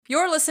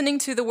You're listening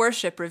to The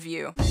Worship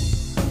Review,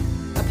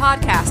 a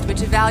podcast which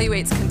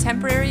evaluates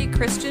contemporary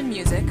Christian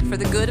music for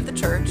the good of the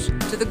church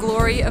to the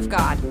glory of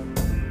God.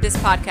 This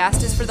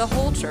podcast is for the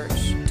whole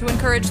church to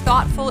encourage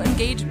thoughtful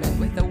engagement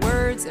with the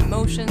words,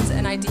 emotions,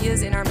 and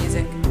ideas in our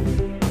music.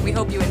 We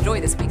hope you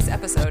enjoy this week's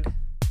episode.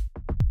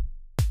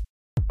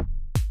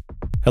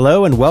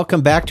 Hello and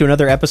welcome back to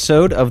another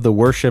episode of The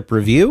Worship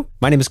Review.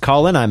 My name is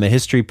Colin. I'm a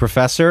history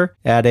professor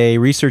at a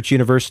research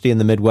university in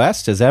the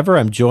Midwest. As ever,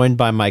 I'm joined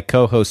by my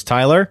co-host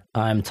Tyler.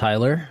 I'm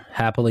Tyler,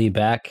 happily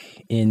back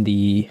in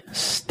the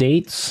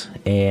States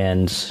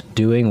and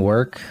doing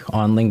work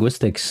on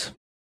linguistics.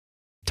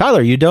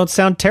 Tyler, you don't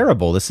sound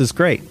terrible. This is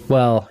great.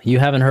 Well, you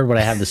haven't heard what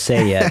I have to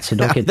say yet, so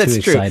don't get too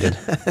excited.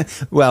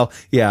 Well,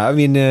 yeah, I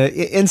mean,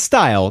 in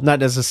style,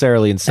 not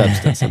necessarily in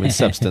substance. I mean,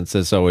 substance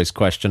is always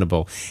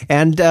questionable.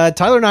 And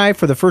Tyler and I,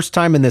 for the first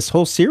time in this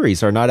whole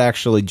series, are not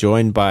actually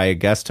joined by a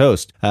guest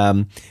host.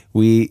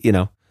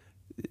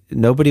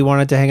 Nobody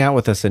wanted to hang out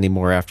with us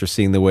anymore after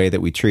seeing the way that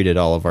we treated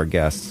all of our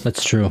guests.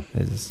 That's true.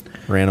 They just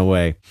ran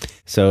away.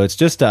 So it's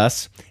just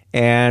us.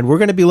 And we're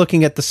going to be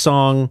looking at the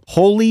song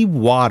Holy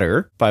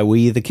Water by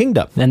We the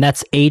Kingdom. And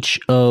that's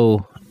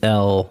Holly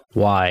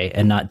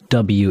and not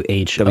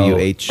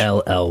Wholly.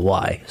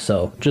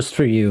 So just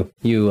for you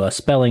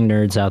spelling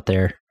nerds out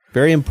there.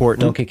 Very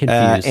important. Don't get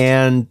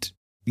confused.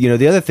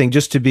 The other thing,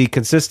 just to be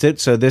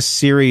consistent, so this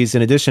series,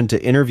 in addition to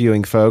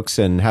interviewing folks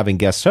and having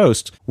guest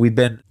hosts, we've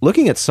been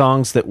looking at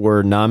songs that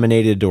were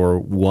nominated or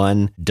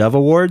won Dove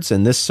Awards,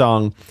 and this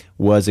song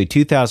was a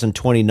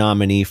 2020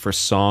 nominee for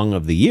Song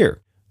of the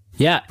Year.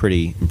 Yeah.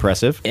 Pretty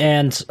impressive.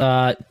 And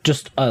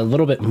just a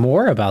little bit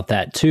more about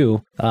that,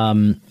 too.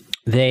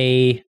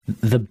 The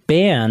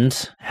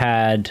band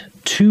had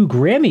 2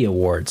 Grammy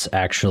Awards,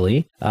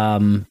 actually.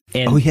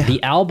 The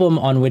album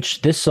on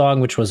which this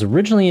song, which was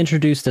originally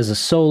introduced as a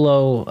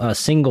solo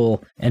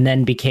single and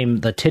then became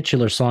the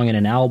titular song in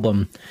an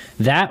album,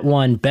 that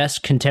won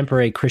Best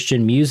Contemporary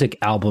Christian Music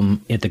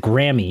Album at the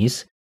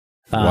Grammys.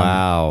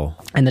 Wow.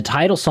 And the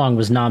title song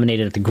was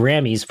nominated at the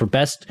Grammys for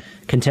Best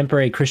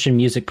Contemporary Christian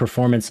Music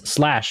Performance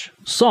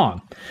 /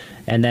 Song.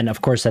 And then,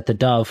 of course, at the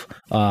Dove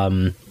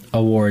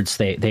Awards,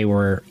 they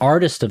were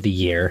Artist of the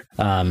Year,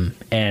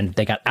 and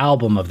they got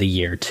Album of the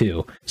Year,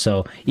 too.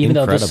 So even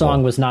though this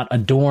song was not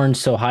adorned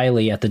so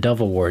highly at the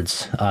Dove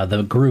Awards,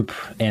 the group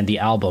and the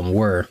album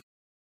were.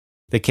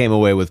 They came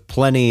away with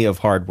plenty of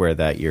hardware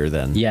that year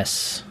then.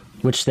 Yes,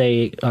 which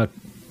they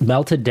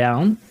melted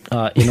down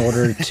in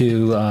order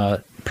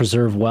to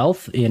preserve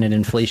wealth in an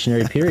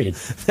inflationary period.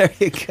 There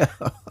you go.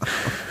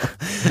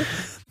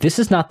 This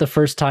is not the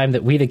first time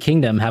that We the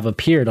Kingdom have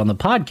appeared on the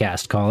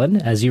podcast,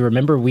 Colin. As you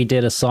remember, we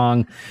did a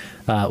song,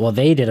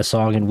 they did a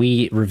song, and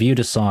we reviewed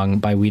a song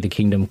by We the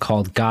Kingdom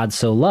called God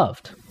So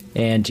Loved.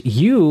 And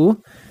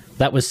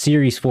that was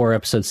Series 4,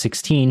 Episode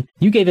 16.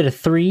 You gave it a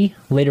 3,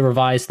 later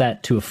revised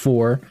that to a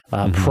 4,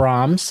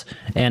 Proms,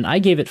 and I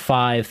gave it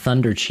 5,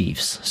 Thunder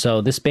Chiefs.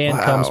 So this band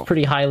comes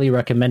pretty highly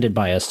recommended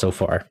by us so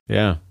far.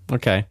 Yeah,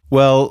 okay.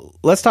 Well,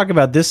 let's talk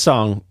about this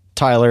song,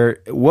 Tyler.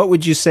 What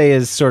would you say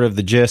is sort of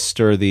the gist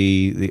or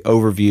the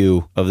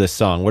overview of this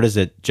song? What is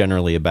it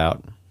generally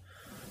about?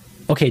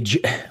 Okay,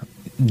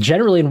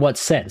 generally in what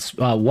sense?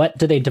 What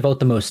do they devote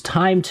the most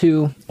time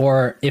to?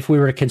 Or if we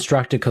were to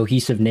construct a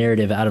cohesive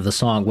narrative out of the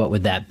song, what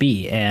would that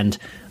be? And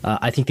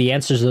I think the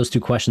answers to those 2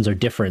 questions are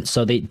different.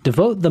 So they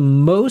devote the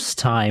most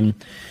time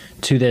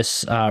to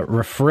this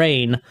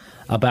refrain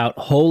about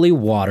holy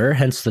water,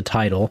 hence the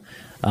title.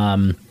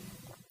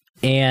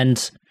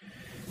 And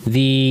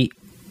the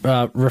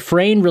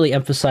refrain really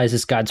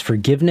emphasizes God's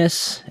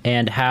forgiveness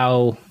and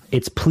how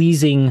it's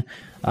pleasing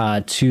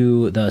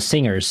to the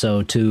singers,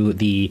 so to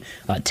the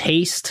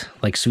taste,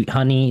 like sweet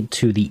honey,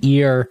 to the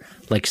ear,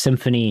 like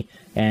symphony,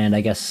 and I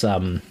guess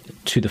to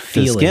the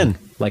feeling, skin.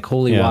 Like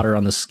holy water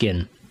on the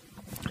skin.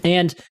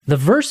 And the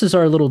verses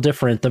are a little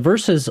different. The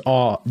verses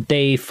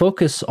they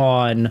focus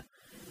on,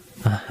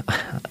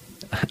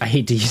 I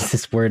hate to use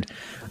this word,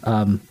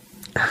 I'm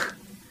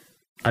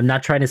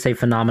not trying to say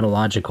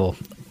phenomenological,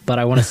 but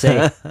I want to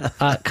say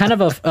kind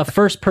of a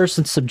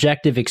first-person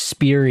subjective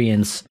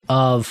experience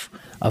of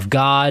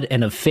God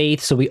and of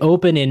faith. So we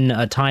open in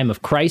a time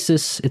of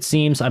crisis, it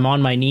seems. I'm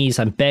on my knees,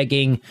 I'm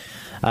begging.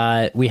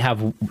 We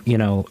have,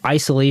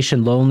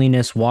 isolation,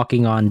 loneliness,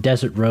 walking on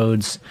desert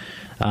roads,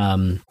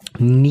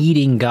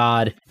 needing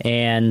God,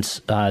 and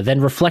then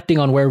reflecting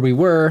on where we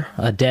were,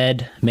 a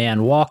dead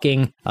man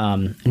walking,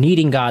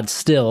 needing God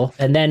still.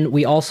 And then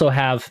we also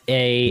have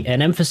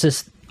an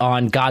emphasis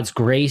on God's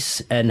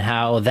grace and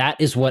how that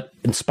is what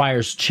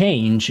inspires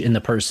change in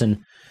the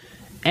person,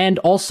 and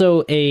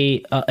also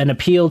an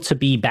appeal to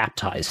be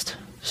baptized.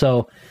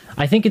 So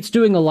I think it's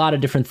doing a lot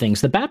of different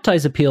things. The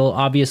baptize appeal,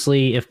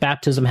 obviously, if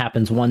baptism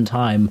happens one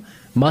time,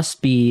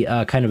 must be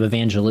a kind of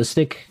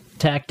evangelistic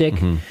tactic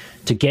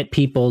to get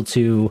people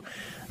to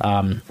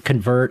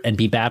convert and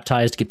be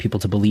baptized, get people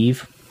to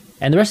believe.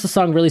 And the rest of the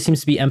song really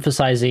seems to be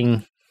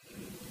emphasizing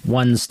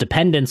one's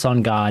dependence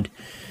on God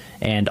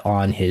and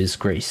on his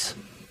grace.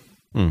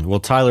 Well,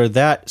 Tyler,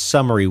 that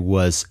summary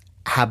was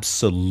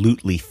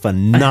absolutely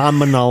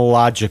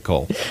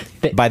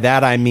phenomenological. By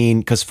that I mean,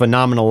 because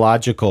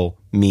phenomenological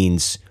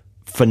means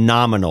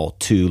phenomenal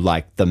to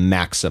like the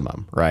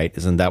maximum, right?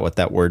 Isn't that what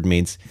that word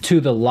means?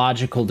 To the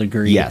logical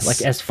degree. Yes.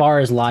 Like as far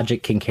as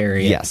logic can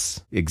carry it.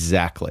 Yes,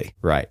 exactly.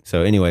 Right.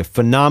 So anyway,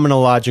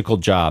 phenomenological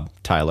job,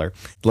 Tyler.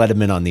 Let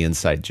him in on the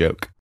inside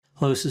joke.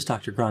 Hello, this is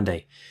Dr.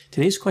 Grande.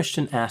 Today's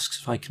question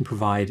asks if I can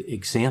provide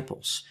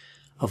examples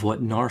of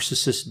what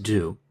narcissists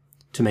do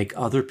to make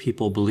other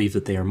people believe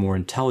that they are more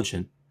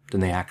intelligent than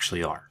they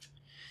actually are.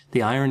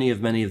 The irony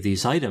of many of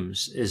these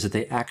items is that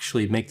they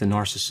actually make the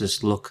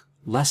narcissist look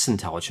less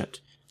intelligent.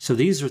 So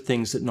these are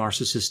things that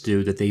narcissists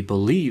do that they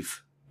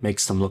believe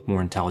makes them look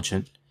more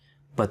intelligent,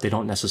 but they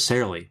don't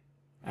necessarily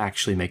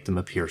actually make them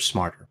appear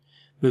smarter.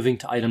 Moving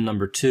to item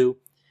number 2,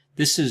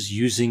 this is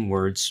using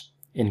words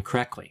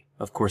incorrectly.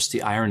 Of course,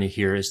 the irony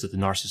here is that the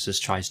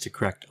narcissist tries to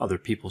correct other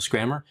people's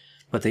grammar,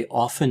 but they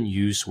often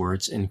use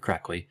words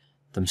incorrectly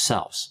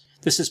themselves.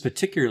 This is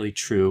particularly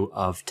true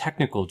of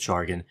technical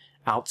jargon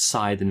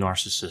outside the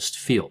narcissist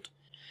field.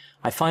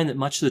 I find that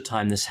much of the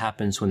time this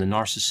happens when the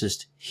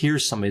narcissist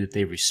hears somebody that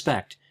they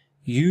respect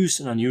use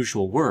an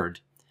unusual word.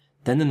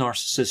 Then the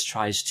narcissist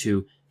tries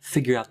to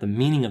figure out the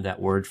meaning of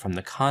that word from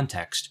the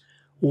context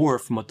or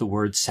from what the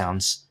word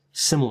sounds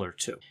similar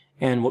to.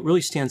 And what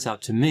really stands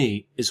out to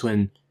me is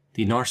when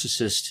the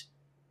narcissist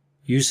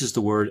uses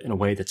the word in a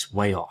way that's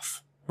way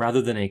off,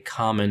 rather than a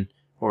common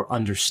or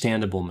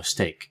understandable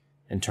mistake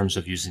in terms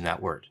of using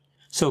that word.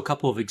 So a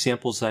couple of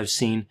examples that I've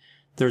seen,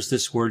 there's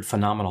this word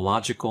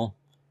phenomenological.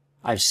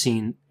 I've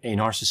seen a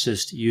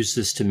narcissist use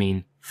this to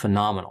mean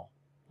phenomenal,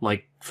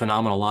 like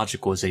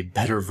phenomenological is a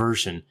better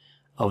version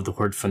of the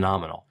word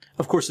phenomenal.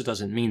 Of course, it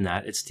doesn't mean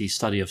that. It's the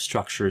study of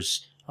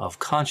structures of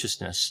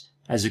consciousness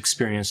as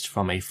experienced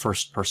from a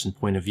first-person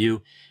point of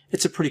view.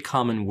 It's a pretty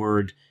common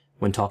word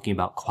when talking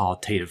about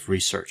qualitative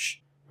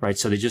research, right?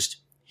 So they just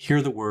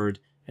hear the word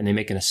and they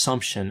make an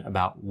assumption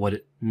about what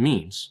it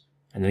means.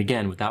 And then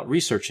again, without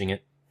researching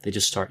it, they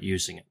just start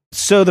using it.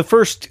 So the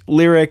first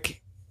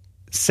lyric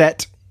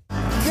set.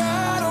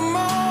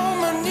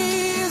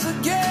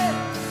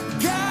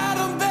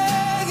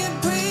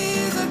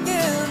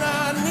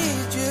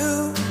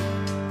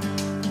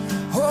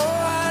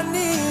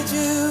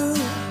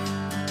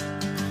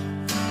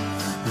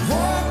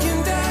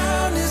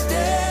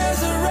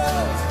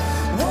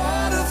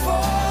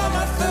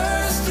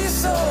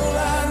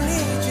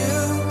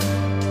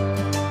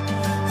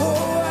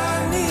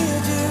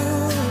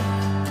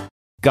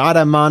 God,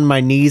 I'm on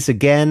my knees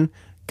again.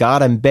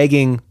 God, I'm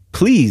begging,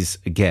 please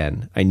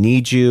again. I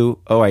need you.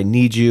 Oh, I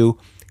need you.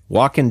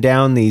 Walking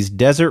down these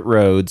desert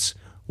roads,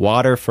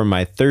 water for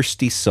my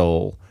thirsty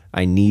soul.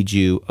 I need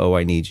you. Oh,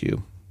 I need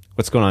you.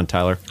 What's going on,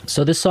 Tyler?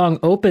 So this song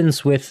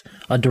opens with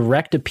a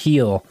direct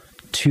appeal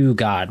to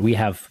God. We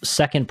have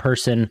second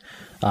person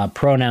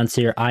pronouns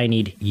here. I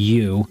need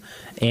you.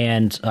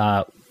 And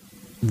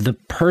the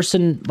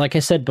person, like I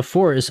said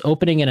before, is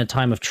opening in a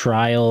time of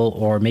trial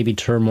or maybe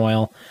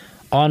turmoil,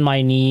 on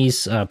my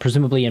knees,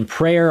 presumably in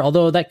prayer,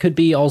 although that could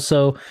be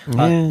also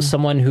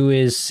someone who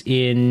is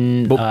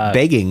in...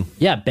 begging.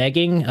 Yeah,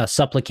 begging,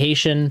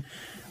 supplication,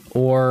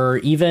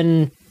 or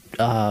even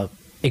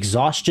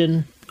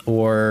exhaustion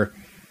or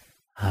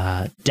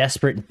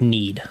desperate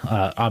need.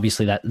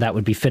 Obviously, that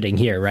would be fitting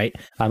here, right?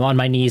 I'm on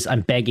my knees,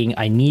 I'm begging,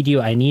 I need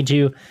you, I need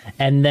you.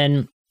 And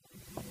then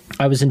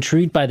I was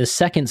intrigued by the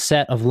second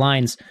set of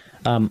lines,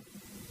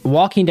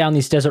 walking down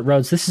these desert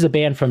roads. This is a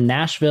band from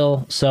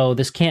Nashville, so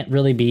this can't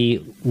really be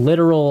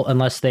literal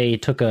unless they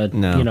took a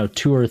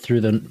tour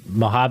through the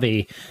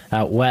Mojave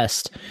out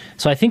west.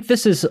 So I think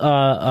this is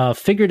a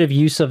figurative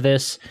use of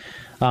this.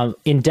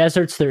 In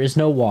deserts, there is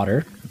no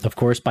water, of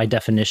course, by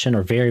definition,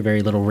 or very,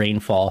 very little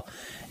rainfall.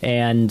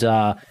 And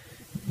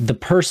the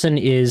person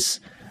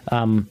is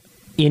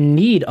in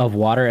need of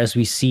water, as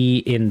we see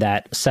in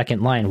that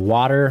second line,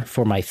 water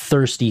for my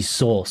thirsty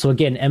soul. So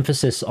again,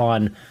 emphasis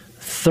on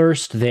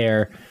thirst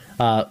there,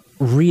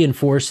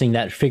 reinforcing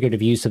that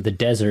figurative use of the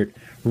desert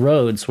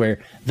roads, where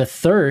the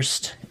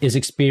thirst is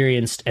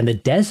experienced and the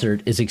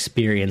desert is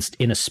experienced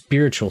in a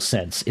spiritual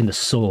sense, in the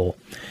soul.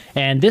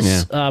 And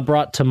this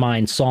brought to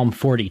mind Psalm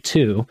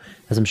 42,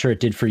 as I'm sure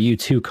it did for you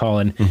too,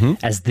 Colin.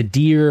 As the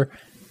deer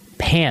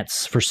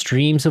pants for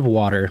streams of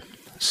water,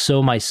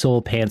 so my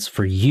soul pants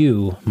for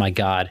you, my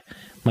God.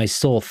 My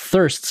soul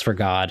thirsts for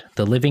God,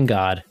 the living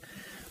God.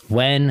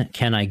 When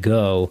can I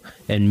go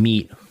and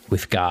meet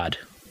with God?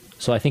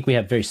 So I think we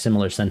have very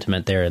similar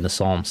sentiment there in the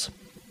Psalms.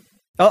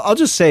 I'll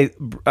just say,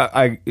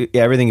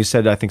 everything you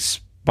said, I think,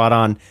 spot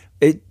on.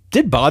 It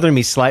did bother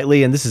me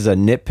slightly, and this is a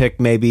nitpick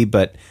maybe,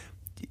 but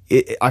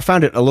I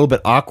found it a little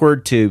bit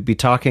awkward to be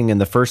talking in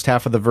the first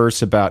half of the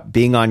verse about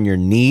being on your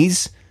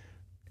knees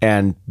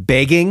and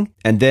begging,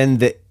 and then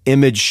the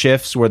image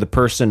shifts where the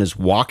person is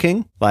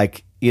walking.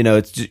 Like,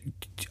 it's just,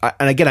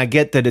 and again, I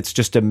get that it's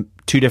just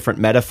two different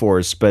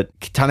metaphors, but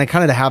kind of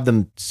to have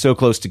them so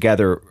close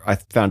together, I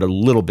found a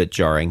little bit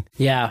jarring.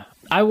 Yeah.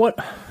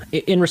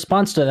 in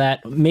response to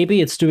that,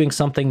 maybe it's doing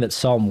something that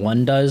Psalm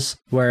 1 does,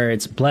 where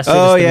it's blessed is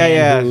the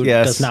man who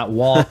does not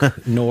walk,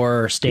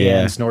 nor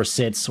stands, nor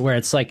sits, where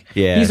it's like,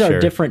 these are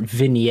different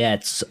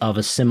vignettes of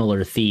a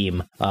similar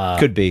theme.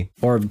 Could be.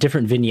 Or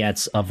different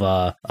vignettes of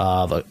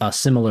a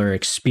similar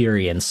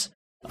experience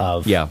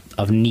of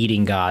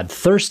needing God,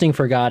 thirsting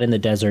for God in the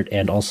desert,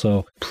 and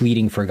also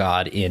pleading for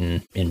God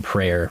in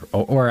prayer.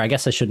 Or I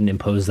guess I shouldn't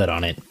impose that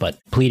on it, but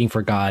pleading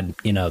for God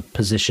in a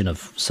position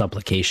of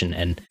supplication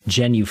and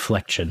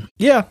genuflection.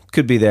 Yeah,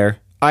 could be there.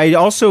 I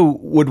also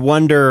would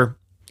wonder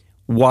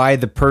why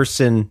the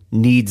person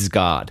needs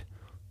God.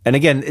 And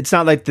again, it's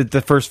not like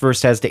the first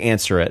verse has to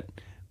answer it,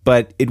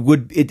 but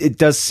it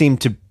does seem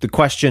to, the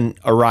question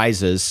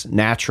arises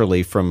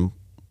naturally from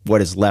what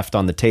is left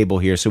on the table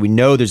here. So we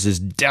know there's this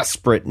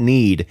desperate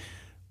need,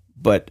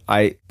 but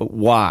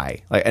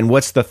why? And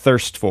what's the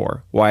thirst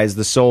for? Why is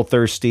the soul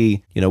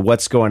thirsty?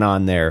 What's going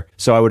on there?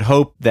 So I would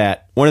hope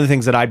that one of the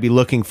things that I'd be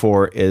looking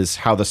for is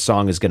how the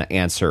song is going to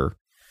answer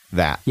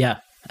that. Yeah,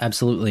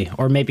 absolutely.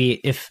 Or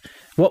maybe if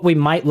what we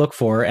might look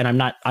for, and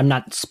I'm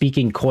not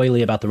speaking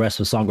coyly about the rest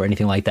of the song or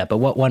anything like that, but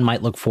what one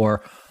might look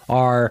for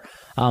are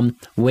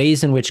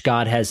ways in which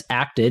God has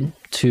acted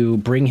to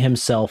bring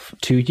himself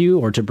to you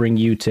or to bring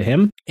you to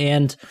him,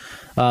 and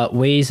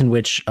ways in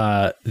which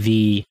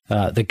the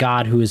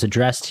God who is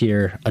addressed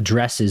here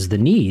addresses the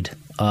need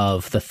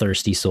of the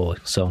thirsty soul.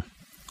 So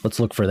let's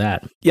look for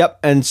that. Yep.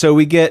 And so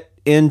we get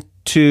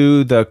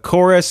into the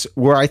chorus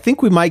where I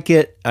think we might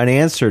get an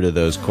answer to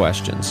those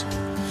questions.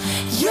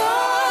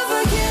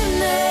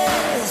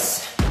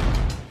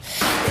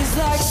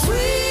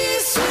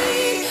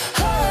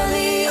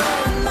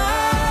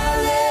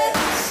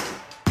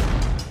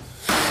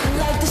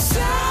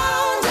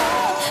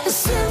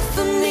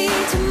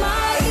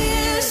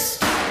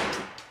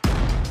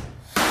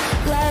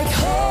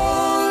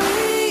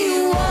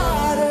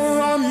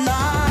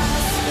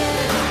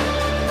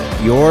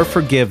 Your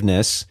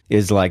forgiveness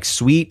is like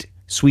sweet,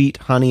 sweet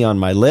honey on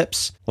my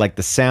lips, like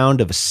the sound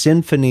of a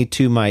symphony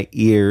to my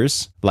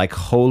ears, like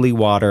holy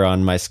water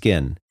on my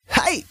skin.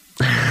 Hey!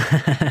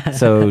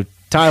 So,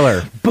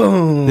 Tyler,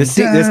 boom! This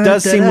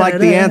does seem like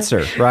the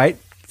answer, right?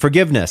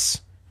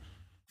 Forgiveness.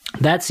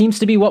 That seems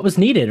to be what was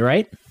needed,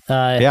 right?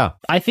 Yeah.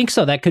 I think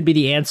so. That could be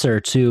the answer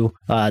to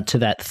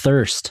that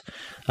thirst,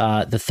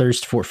 the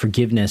thirst for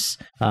forgiveness.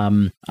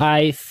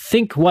 I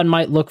think one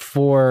might look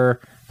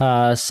for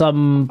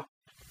some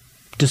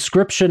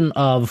description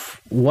of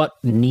what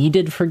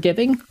needed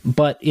forgiving,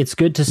 but it's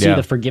good to see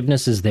the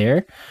forgiveness is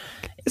there.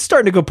 It's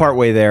starting to go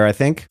partway there, I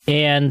think.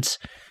 And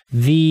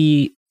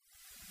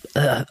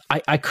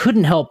I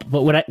couldn't help,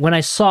 but when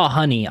I saw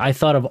honey, I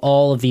thought of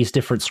all of these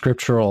different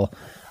scriptural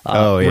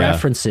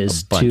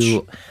references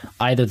to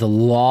either the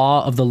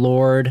law of the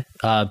Lord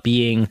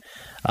being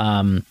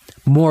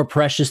more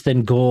precious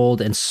than gold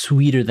and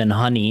sweeter than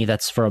honey.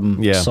 That's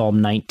from Psalm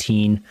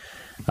 19,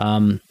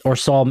 or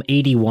Psalm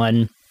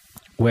 81,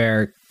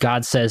 where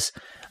God says,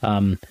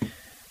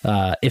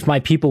 if my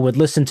people would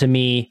listen to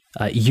me,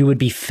 you would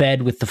be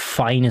fed with the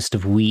finest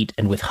of wheat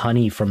and with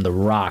honey from the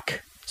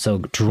rock. So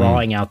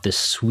drawing out this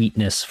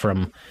sweetness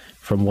from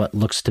what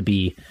looks to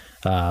be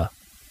a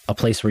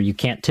place where you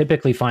can't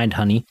typically find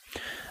honey.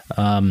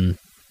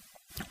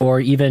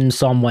 Or even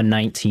Psalm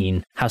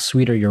 119, how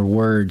sweet are your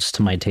words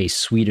to my taste,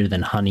 sweeter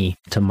than honey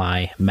to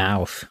my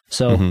mouth.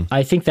 So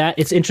I think that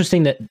it's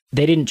interesting that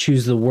they didn't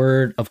choose the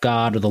word of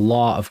God or the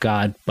law of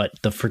God, but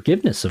the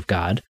forgiveness of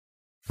God.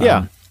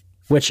 Yeah.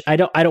 Which I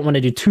don't want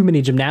to do too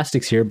many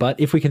gymnastics here, but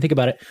if we can think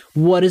about it,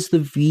 what is the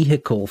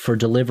vehicle for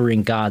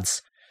delivering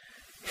God's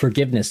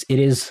forgiveness? It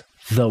is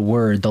the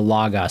word, the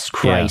Logos,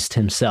 Christ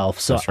himself.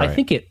 So right.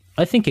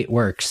 I think it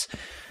works.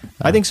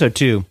 I think so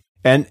too.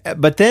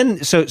 But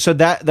then, so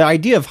that the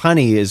idea of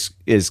honey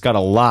is got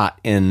a lot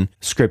in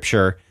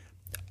Scripture,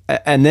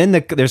 and then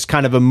there's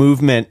kind of a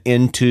movement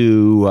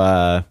into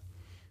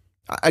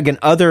again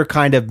other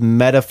kind of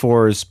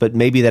metaphors, but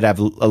maybe that have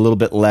a little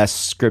bit less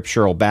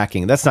scriptural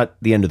backing. That's not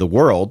the end of the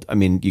world. I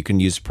mean, you can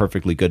use a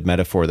perfectly good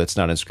metaphor that's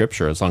not in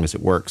Scripture as long as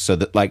it works.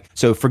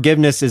 So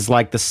forgiveness is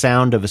like the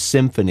sound of a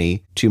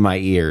symphony to my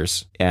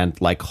ears, and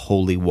like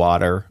holy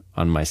water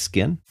on my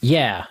skin.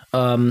 Yeah.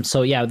 All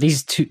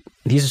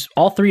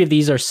three of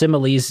these are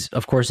similes,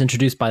 of course,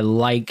 introduced by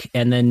like,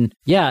 and then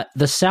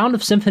the sound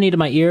of symphony to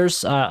my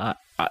ears.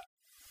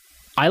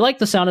 I like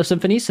the sound of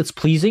symphonies. It's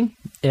pleasing.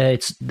 You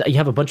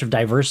have a bunch of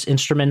diverse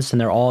instruments,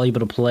 and they're all able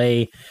to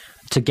play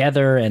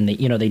together, and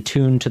they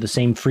tune to the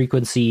same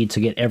frequency to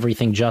get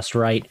everything just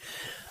right.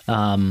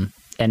 And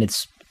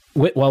it's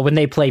when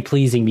they play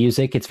pleasing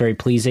music, it's very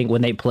pleasing.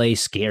 When they play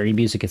scary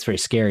music, it's very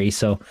scary.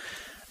 So.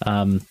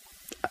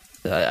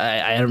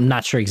 I'm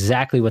not sure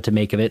exactly what to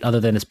make of it, other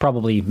than it's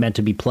probably meant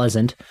to be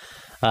pleasant.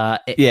 And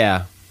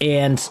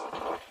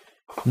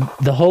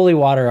the holy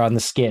water on the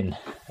skin.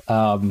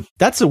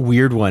 That's a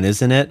weird one,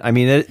 isn't it? I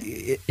mean,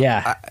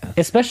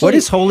 especially what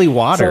is holy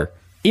water?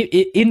 So,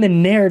 in the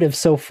narrative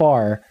so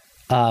far,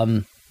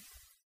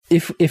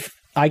 if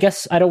I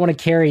guess I don't want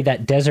to carry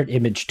that desert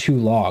image too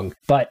long,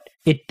 but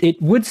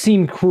it would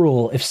seem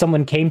cruel if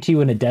someone came to you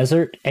in a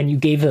desert and you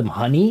gave them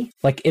honey.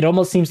 Like, it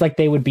almost seems like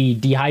they would be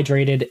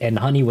dehydrated and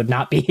honey would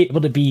not be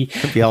able to be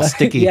all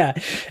sticky. Yeah.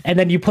 And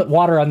then you put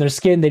water on their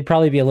skin, they'd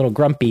probably be a little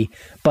grumpy.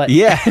 But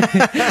yeah.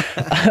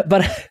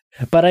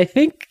 but I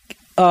think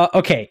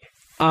okay.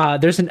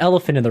 There's an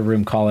elephant in the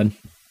room, Colin.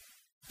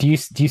 Do you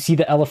see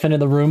the elephant in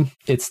the room?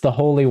 It's the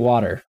holy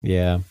water.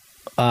 Yeah.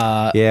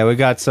 Yeah, we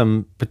got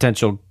some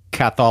potential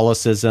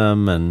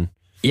Catholicism and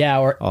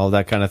or all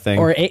that kind of thing.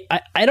 Or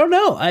I don't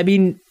know. I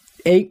mean,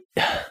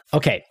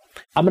 okay.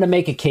 I'm going to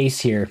make a case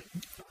here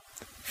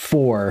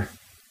for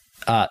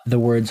the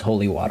words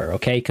holy water,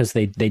 okay? Because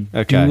they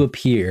do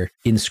appear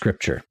in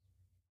Scripture.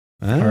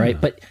 All right,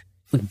 but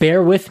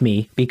bear with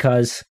me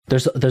because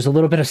there's a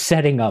little bit of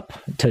setting up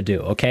to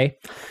do, okay?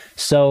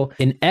 So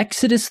in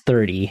Exodus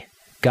 30,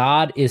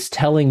 God is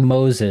telling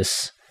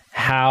Moses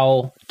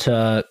how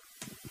to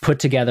put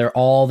together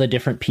all the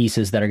different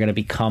pieces that are going to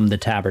become the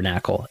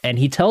tabernacle. And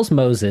he tells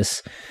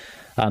Moses,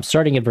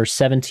 starting at verse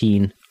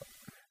 17,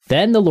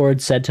 "Then the Lord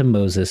said to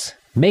Moses,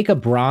 make a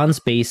bronze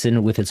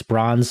basin with its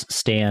bronze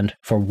stand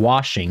for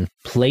washing.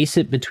 Place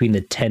it between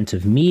the tent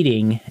of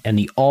meeting and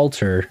the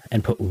altar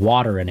and put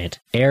water in it.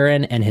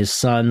 Aaron and his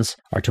sons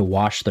are to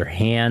wash their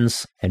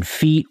hands and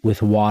feet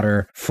with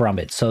water from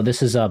it." So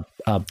this is a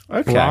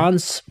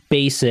bronze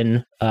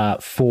basin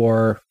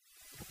for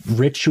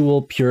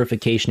ritual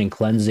purification and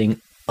cleansing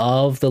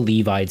of the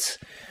Levites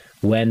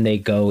when they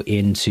go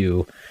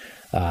into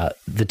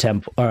the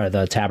temple or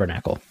the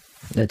tabernacle,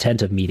 the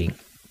tent of meeting.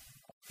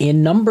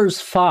 In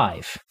Numbers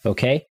 5,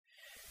 okay,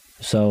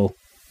 so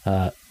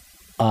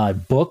a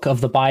book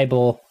of the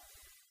Bible,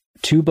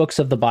 2 books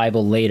of the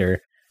Bible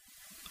later,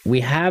 we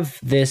have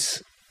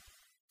this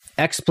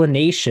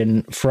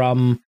explanation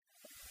from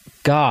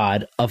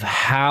God of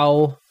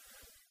how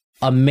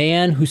a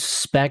man who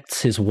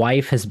suspects his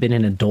wife has been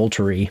in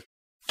adultery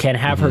can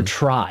have her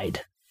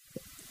tried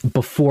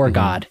before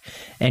God.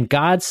 And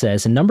God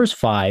says in Numbers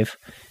 5,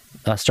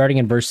 starting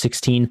in verse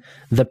 16,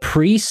 "The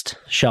priest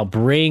shall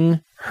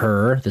bring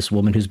her," this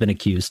woman who's been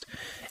accused,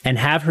 "and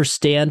have her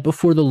stand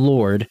before the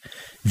Lord.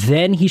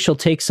 Then he shall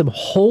take some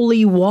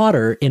holy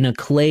water in a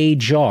clay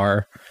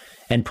jar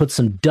and put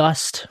some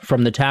dust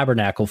from the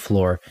tabernacle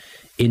floor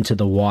into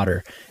the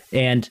water."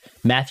 And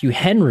Matthew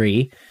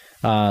Henry,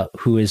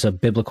 who is a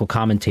biblical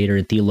commentator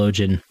and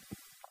theologian,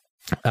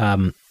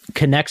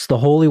 connects the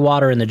holy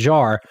water in the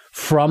jar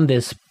from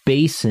this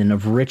basin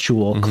of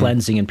ritual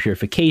cleansing and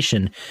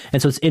purification.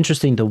 And so it's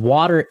interesting, the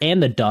water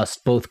and the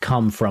dust both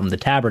come from the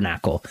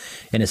tabernacle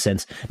in a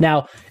sense.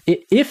 Now,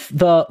 if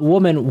the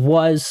woman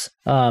was,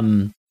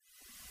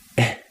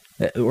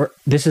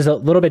 this is a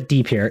little bit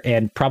deep here,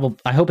 and probably,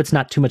 I hope it's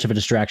not too much of a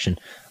distraction,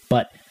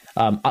 but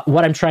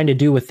what I'm trying to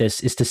do with this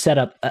is to set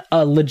up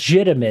a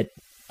legitimate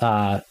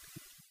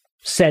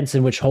sense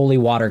in which holy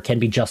water can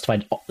be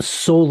justified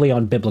solely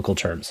on biblical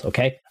terms,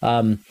 okay?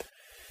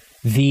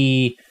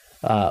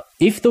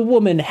 If the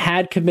woman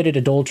had committed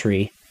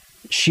adultery,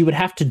 she would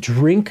have to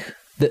drink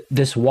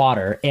this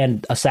water,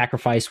 and a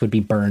sacrifice would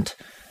be burnt.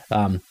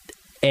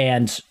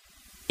 And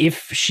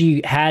if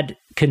she had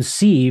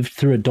conceived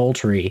through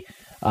adultery,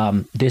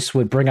 this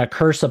would bring a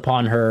curse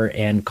upon her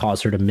and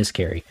cause her to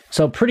miscarry.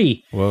 So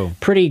pretty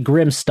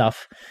grim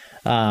stuff.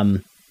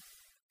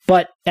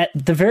 But at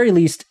the very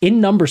least, in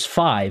Numbers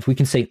 5, we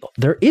can say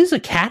there is a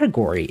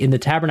category in the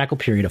tabernacle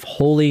period of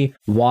holy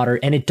water,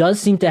 and it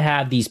does seem to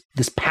have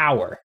this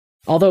power.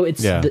 Although it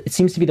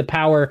seems to be the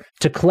power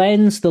to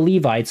cleanse the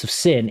Levites of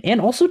sin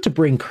and also to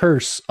bring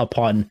curse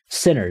upon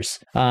sinners.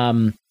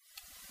 And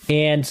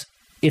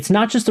it's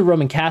not just the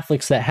Roman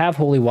Catholics that have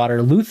holy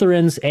water.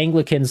 Lutherans,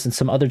 Anglicans, and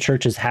some other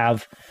churches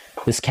have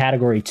this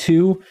category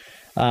too.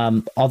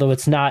 Although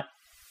it's not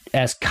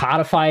as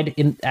codified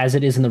as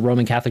it is in the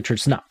Roman Catholic Church,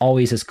 it's not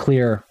always as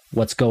clear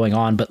what's going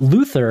on. But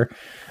Luther,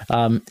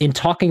 in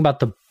talking about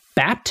the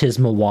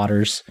baptismal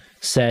waters,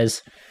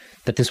 says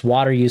that this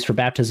water used for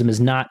baptism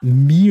is not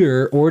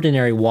mere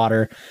ordinary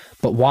water,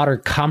 but water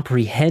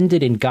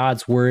comprehended in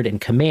God's word and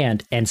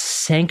command and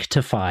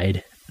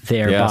sanctified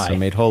thereby. Yeah, so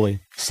made holy.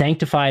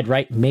 Sanctified,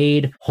 right?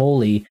 Made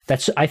holy.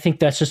 I think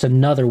that's just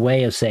another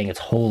way of saying it's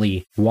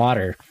holy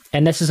water.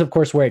 And this is, of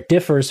course, where it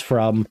differs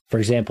from, for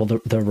example,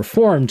 the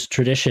Reformed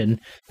tradition,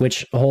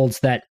 which holds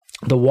that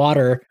the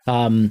water,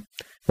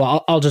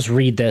 I'll just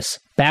read this.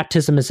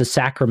 Baptism is a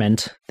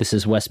sacrament. This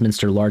is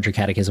Westminster Larger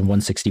Catechism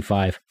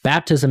 165.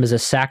 Baptism is a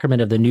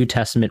sacrament of the New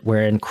Testament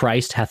wherein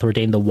Christ hath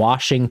ordained the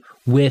washing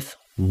with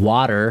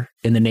water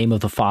in the name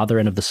of the Father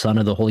and of the Son and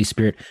of the Holy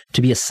Spirit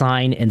to be a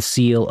sign and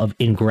seal of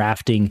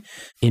ingrafting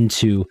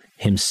into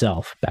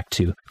himself, back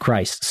to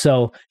Christ.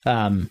 So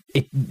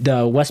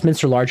the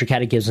Westminster Larger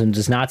Catechism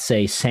does not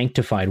say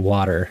sanctified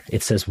water.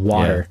 It says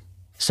water. Yeah.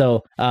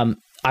 So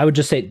I would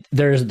just say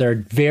there are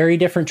very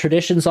different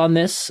traditions on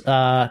this,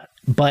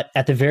 but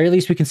at the very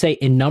least we can say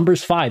in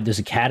Numbers 5, there's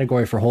a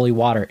category for holy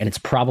water, and it's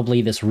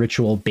probably this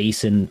ritual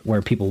basin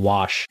where people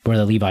wash, where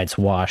the Levites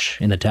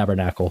wash in the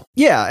tabernacle.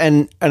 Yeah,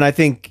 and I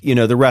think,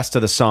 the rest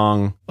of the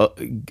song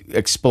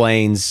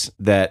explains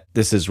that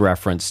this is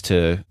reference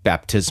to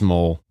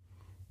baptismal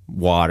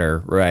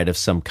water, right, of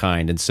some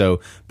kind. And so,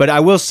 but I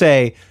will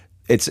say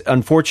it's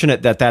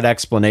unfortunate that that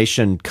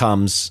explanation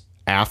comes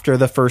after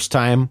the first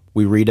time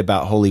we read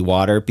about holy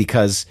water,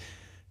 because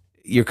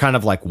you're kind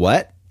of like,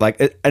 what?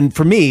 Like, and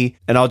for me,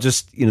 and I'll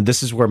just,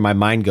 this is where my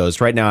mind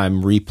goes. Right now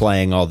I'm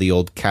replaying all the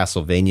old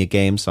Castlevania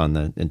games on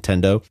the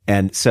Nintendo.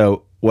 And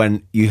so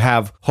when you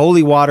have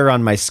holy water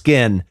on my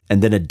skin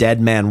and then a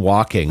dead man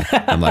walking,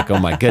 I'm like, oh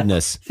my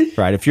goodness,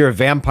 right? If you're a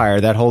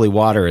vampire, that holy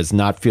water is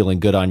not feeling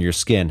good on your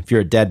skin. If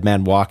you're a dead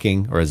man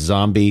walking or a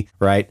zombie,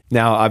 right?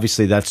 Now,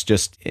 obviously that's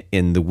just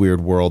in the weird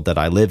world that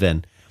I live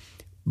in.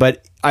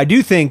 But I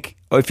do think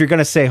if you're going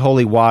to say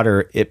holy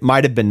water, it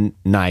might have been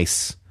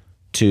nice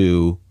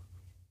to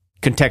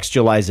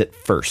contextualize it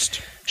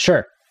first.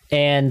 Sure.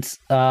 And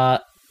I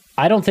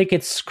don't think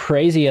it's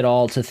crazy at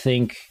all to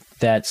think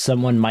that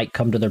someone might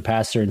come to their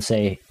pastor and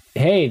say,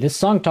 hey, this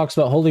song talks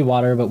about holy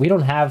water, but we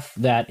don't have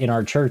that in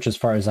our church as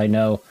far as I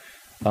know.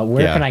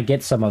 Where can I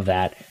get some of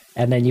that?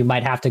 And then you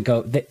might have to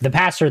go, the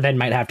pastor then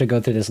might have to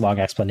go through this long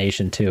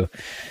explanation too.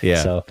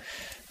 Yeah. So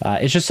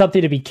it's just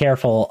something to be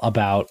careful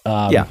about.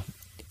 Yeah.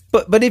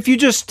 But if you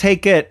just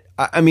take it,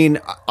 I mean,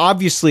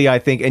 obviously I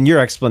think, and your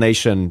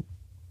explanation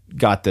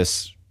got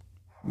this,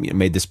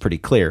 made this pretty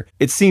clear.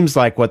 It seems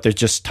like what they're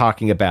just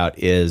talking about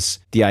is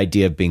the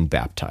idea of being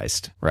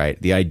baptized, right?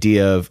 The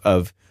idea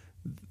of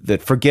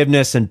that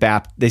forgiveness and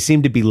they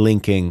seem to be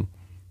linking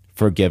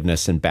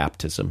forgiveness and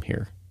baptism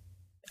here.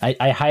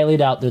 I highly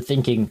doubt they're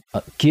thinking,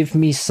 give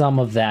me some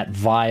of that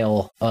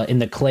vial in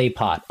the clay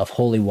pot of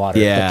holy water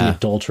that the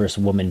adulterous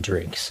woman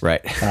drinks.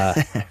 Right.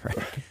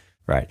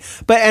 Right.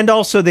 But, and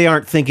also they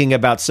aren't thinking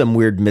about some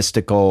weird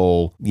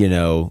mystical,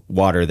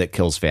 water that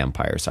kills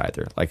vampires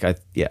either. Like,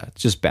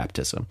 it's just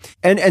baptism.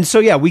 And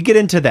so, we get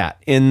into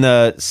that in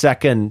the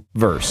second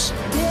verse.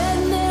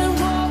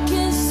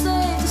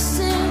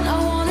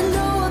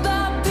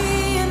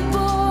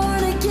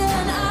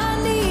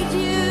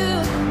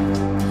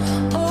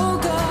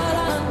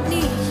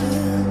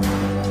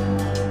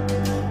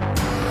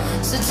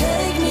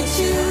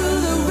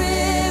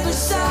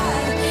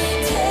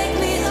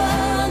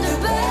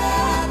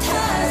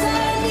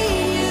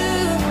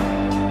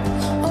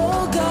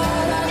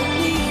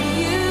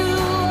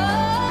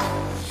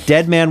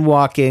 Dead man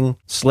walking,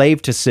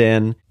 slave to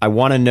sin. I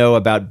want to know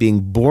about being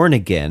born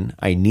again.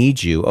 I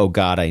need you. Oh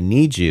God, I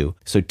need you.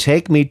 So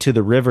take me to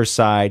the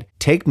riverside.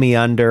 Take me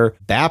under.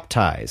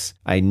 Baptize.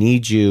 I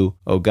need you.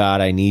 Oh God,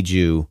 I need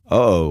you.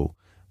 Uh-oh.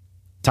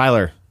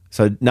 Tyler,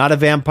 so not a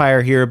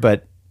vampire here,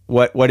 but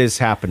what is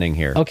happening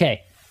here?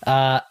 Okay.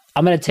 I'm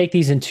going to take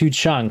these in two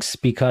chunks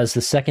because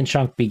the second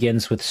chunk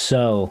begins with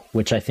so,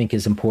 which I think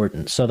is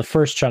important. So the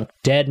first chunk,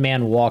 dead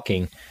man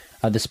walking.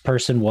 This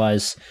person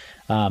was...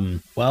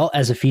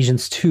 as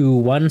Ephesians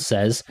 2:1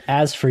 says,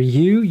 as for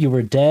you, you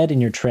were dead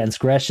in your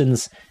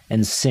transgressions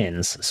and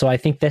sins. So I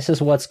think this is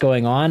what's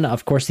going on.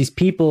 Of course, these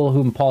people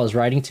whom Paul is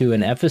writing to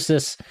in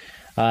Ephesus,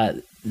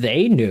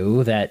 they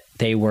knew that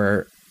they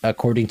were,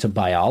 according to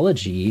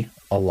biology,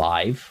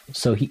 alive.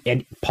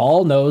 And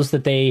Paul knows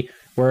that they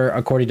were,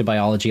 according to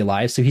biology,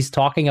 alive. So he's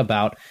talking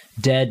about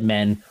dead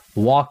men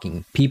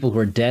walking, people who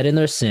are dead in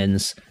their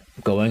sins,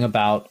 going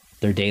about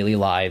their daily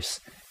lives,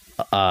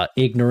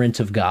 ignorant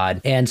of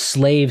God, and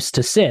slaves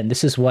to sin.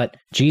 This is what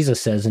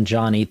Jesus says in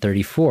John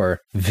 8:34.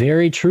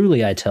 Very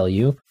truly, I tell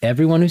you,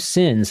 everyone who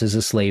sins is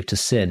a slave to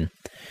sin.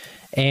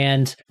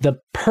 And the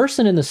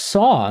person in the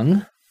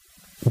song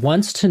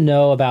wants to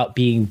know about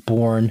being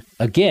born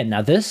again.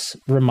 Now, this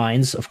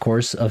reminds, of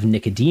course, of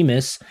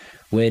Nicodemus,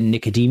 when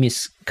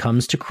Nicodemus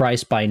comes to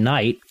Christ by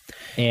night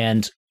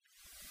and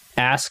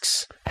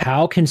asks,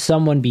 how can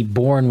someone be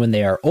born when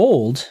they are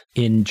old,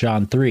 in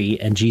John 3,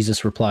 and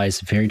Jesus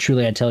replies, very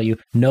truly I tell you,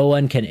 no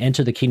one can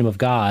enter the kingdom of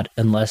God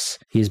unless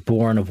he is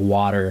born of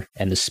water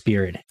and the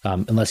Spirit,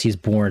 unless he's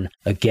born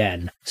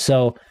again.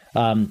 So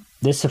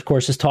this, of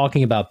course, is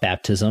talking about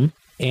baptism.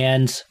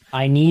 And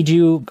I need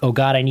you, oh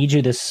God, I need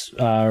you, this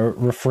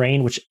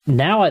refrain, which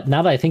now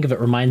that I think of it,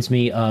 reminds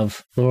me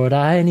of, Lord,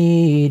 I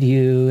need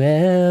you,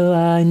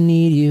 I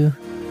need you.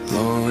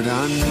 Lord,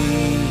 I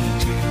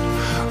need you,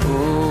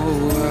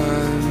 oh,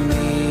 I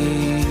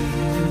need you.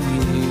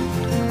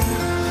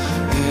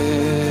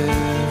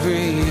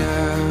 Every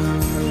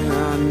hour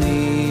I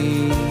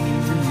need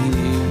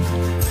you.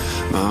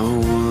 My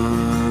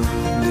one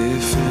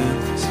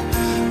defense,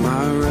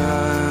 my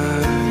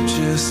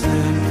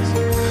righteousness.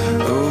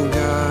 Oh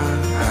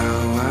God, how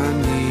I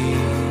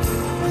need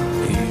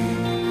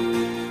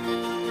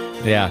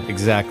you. Yeah,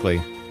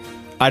 exactly.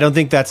 I don't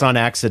think that's on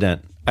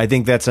accident. I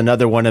think that's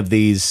another one of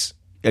these,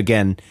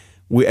 again,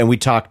 we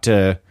talked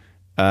to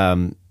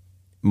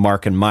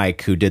Mark and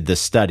Mike, who did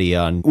this study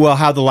on,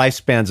 how the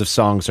lifespans of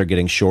songs are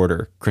getting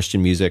shorter,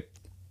 Christian music.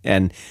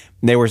 And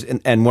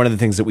and one of the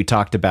things that we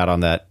talked about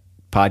on that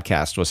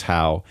podcast was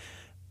how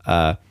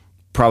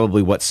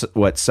probably what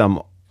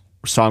some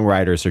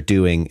songwriters are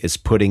doing is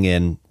putting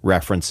in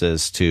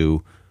references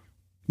to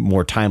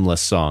more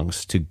timeless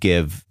songs to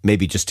give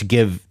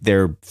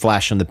their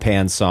flash in the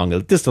pan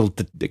song just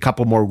a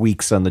couple more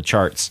weeks on the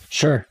charts.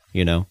 Sure.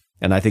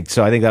 And I think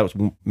that was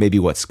maybe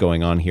what's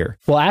going on here.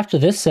 Well, after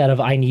this set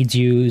of I need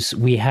yous,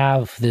 we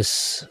have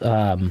this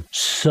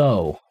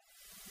so.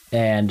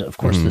 And of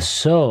course, the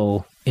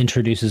so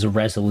introduces a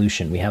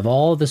resolution. We have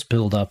all of this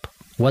buildup.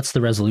 What's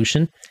the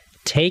resolution?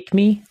 Take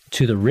me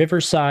to the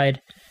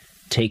riverside,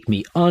 take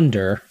me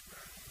under,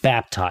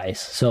 baptize.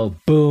 So,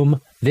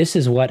 boom, this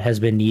is what has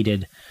been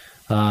needed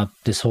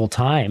this whole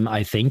time,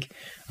 I think.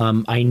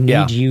 I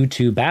need you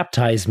to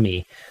baptize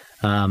me.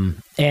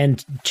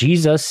 And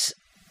Jesus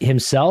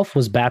himself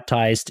was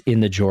baptized in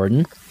the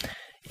Jordan.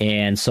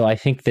 And so I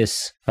think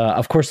this,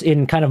 of course,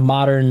 in kind of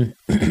modern,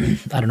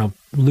 I don't know,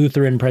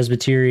 Lutheran,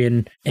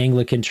 Presbyterian,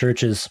 Anglican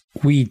churches,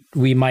 we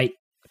might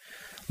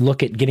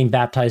look at getting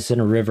baptized in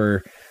a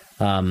river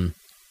in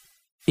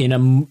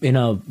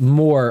a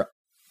more,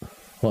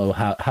 well,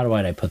 how do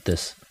I put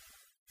this?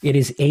 It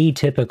is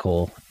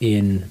atypical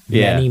in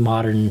many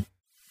modern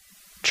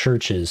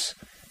churches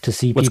to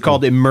see what's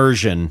called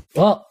immersion.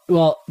 Well,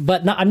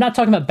 but I'm not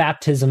talking about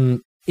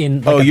baptism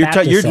in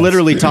you're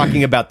literally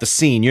talking about the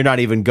scene. You're not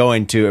even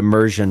going to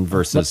immersion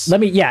versus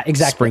exactly.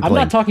 Sprinkling. I'm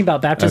not talking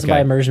about baptism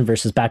by immersion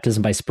versus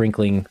baptism by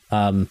sprinkling,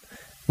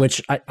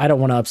 which I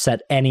don't want to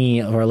upset any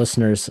of our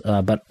listeners,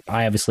 but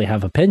I obviously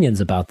have opinions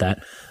about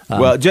that.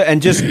 Well,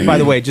 and just by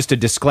the way, just a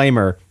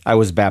disclaimer, I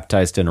was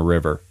baptized in a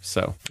river,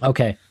 so.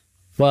 Okay.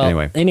 Well,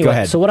 anyway, go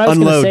ahead. So what I was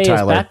going to say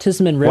Tyler. is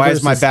baptism in rivers Why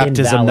is my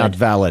baptism invalid. not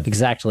valid?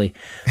 Exactly.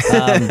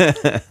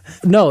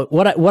 No,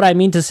 what I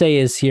mean to say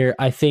is here,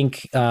 I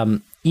think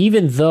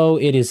even though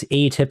it is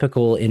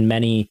atypical in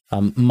many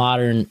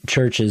modern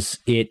churches,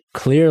 it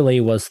clearly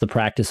was the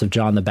practice of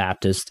John the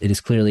Baptist. It is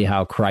clearly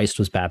how Christ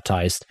was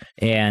baptized.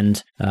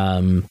 And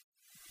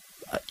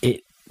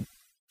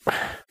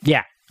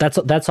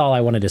that's all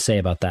I wanted to say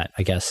about that,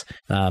 I guess.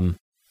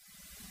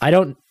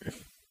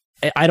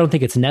 I don't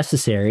think it's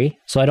necessary,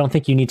 so I don't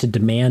think you need to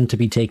demand to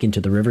be taken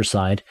to the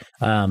riverside.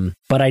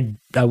 But I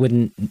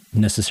wouldn't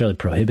necessarily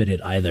prohibit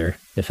it either,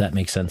 if that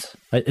makes sense.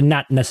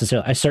 Not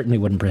necessarily. I certainly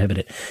wouldn't prohibit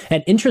it.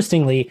 And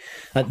interestingly,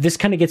 this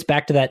kind of gets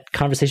back to that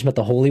conversation about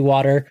the holy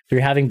water we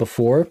were having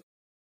before.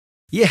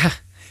 Yeah,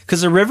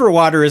 because the river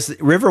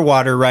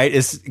water, right,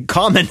 is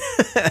common.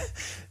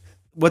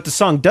 What the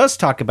song does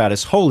talk about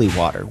is holy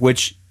water,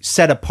 which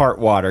set apart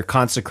water,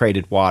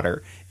 consecrated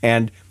water,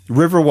 and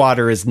river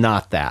water is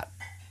not that.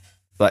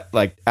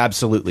 Like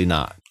absolutely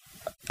not.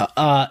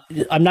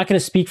 I'm not going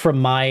to speak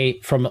from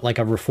like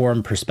a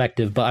Reformed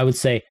perspective, but I would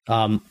say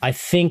I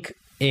think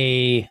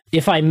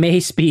if I may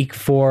speak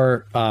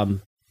for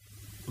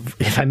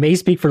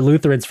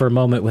Lutherans for a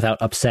moment without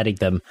upsetting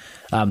them,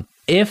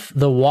 if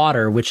the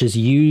water which is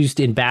used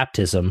in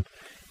baptism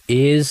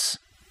is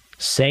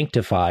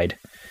sanctified,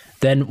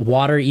 then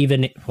water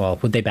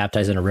would they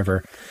baptize in a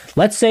river?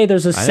 Let's say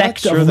there's a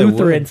sect of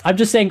Lutherans. I'm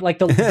just saying,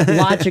 like,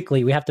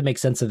 logically, we have to make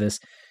sense of this.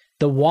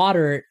 The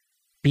water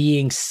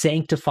being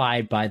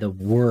sanctified by the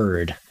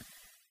word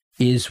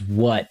is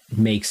what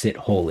makes it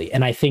holy.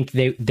 And I think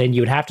then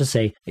you would have to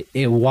say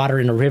water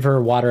in a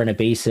river, water in a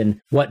basin,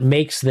 what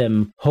makes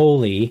them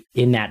holy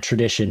in that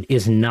tradition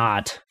is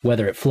not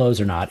whether it flows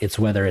or not, it's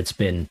whether it's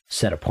been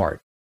set apart.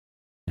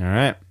 All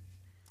right.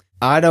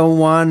 I don't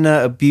want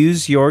to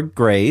abuse your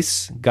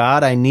grace.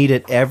 God, I need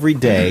it every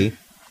day.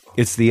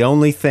 It's the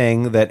only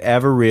thing that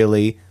ever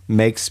really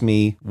makes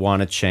me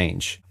want to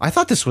change. I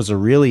thought this was a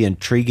really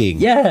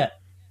intriguing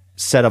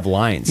set of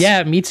lines.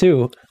 Yeah, me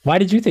too. Why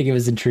did you think it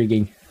was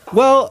intriguing?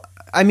 Well,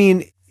 I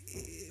mean,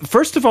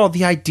 first of all,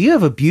 the idea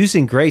of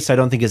abusing grace, I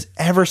don't think is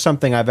ever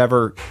something I've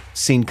ever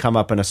seen come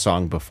up in a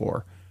song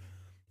before.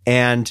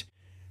 And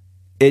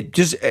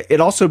it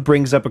also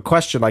brings up a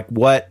question like,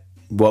 what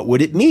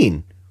would it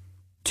mean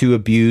to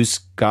abuse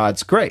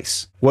God's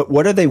grace?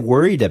 What are they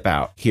worried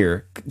about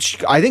here?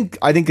 I think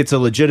it's a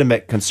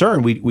legitimate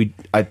concern.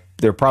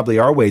 There probably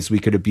are ways we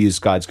could abuse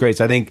God's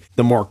grace. I think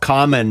the more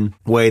common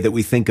way that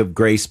we think of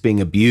grace being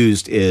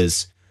abused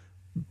is,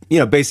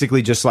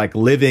 basically just like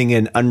living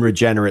in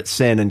unregenerate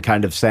sin and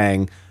kind of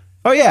saying,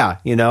 "Oh yeah,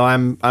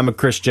 I'm a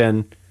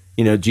Christian.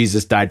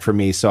 Jesus died for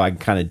me, so I can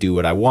kind of do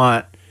what I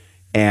want,"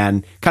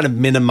 and kind of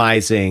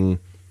minimizing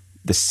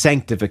the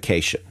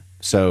sanctification.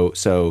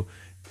 So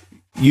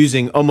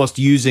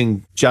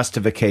using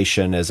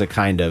justification as a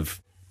kind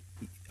of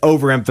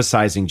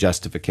overemphasizing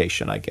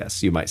justification, I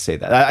guess you might say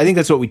that. I think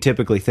that's what we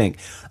typically think.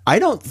 I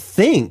don't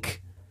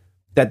think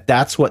that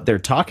that's what they're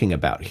talking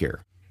about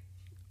here.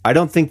 I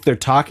don't think they're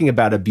talking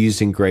about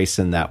abusing grace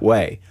in that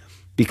way,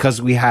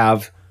 because we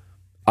have,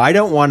 I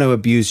don't want to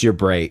abuse your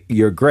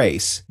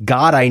grace.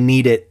 God, I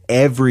need it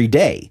every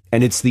day,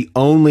 and it's the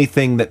only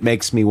thing that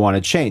makes me want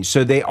to change.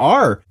 So they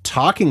are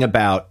talking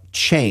about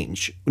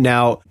change.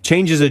 Now,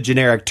 change is a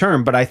generic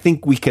term, but I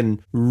think we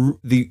can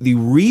the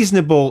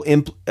reasonable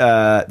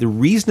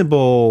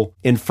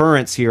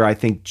inference here, I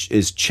think,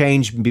 is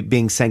change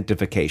being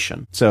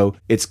sanctification. So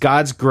it's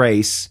God's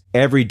grace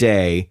every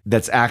day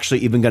that's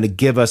actually even going to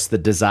give us the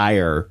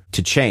desire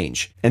to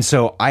change. And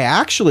so I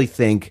actually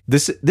think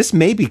this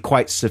may be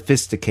quite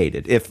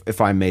sophisticated,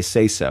 if I may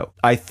say so.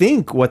 I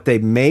think what they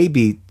may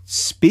be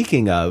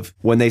speaking of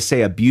when they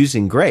say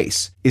abusing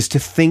grace is to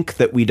think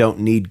that we don't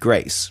need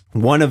grace.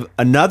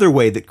 Another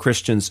way that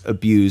Christians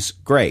abuse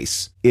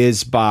grace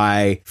is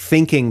by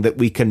thinking that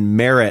we can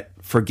merit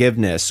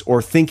forgiveness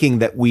or thinking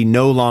that we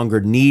no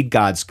longer need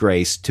God's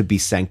grace to be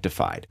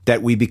sanctified,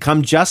 that we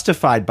become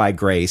justified by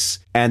grace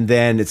and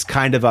then it's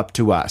kind of up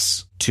to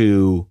us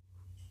to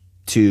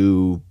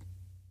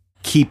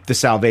keep the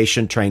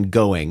salvation train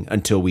going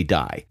until we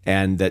die,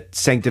 and that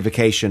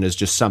sanctification is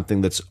just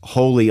something that's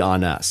wholly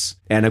on us.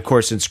 And of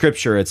course, in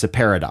Scripture, it's a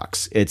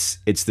paradox. It's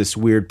this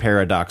weird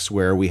paradox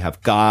where we have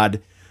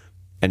God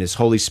and His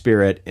Holy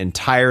Spirit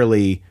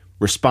entirely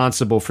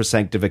responsible for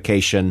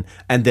sanctification,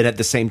 and then at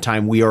the same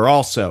time, we are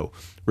also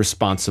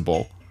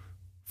responsible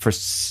for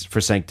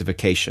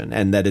sanctification,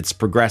 and that it's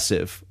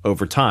progressive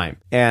over time.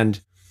 And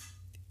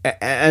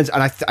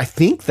I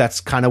think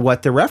that's kind of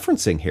what they're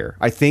referencing here.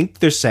 I think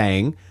they're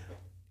saying,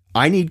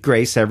 I need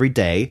grace every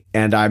day,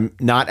 and I'm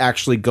not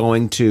actually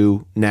going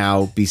to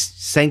now be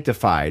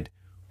sanctified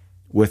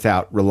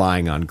without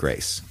relying on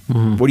grace.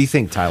 Mm-hmm. What do you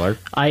think, Tyler?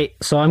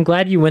 So I'm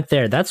glad you went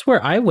there. That's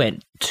where I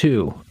went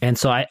too. And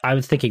so I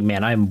was thinking,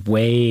 man, I'm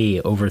way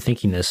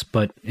overthinking this,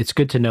 but it's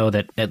good to know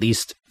that at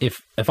least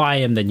if I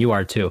am, then you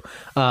are too.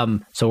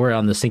 So we're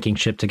on the sinking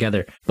ship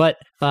together. But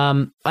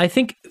I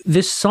think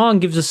this song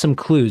gives us some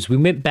clues. We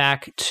went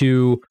back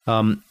to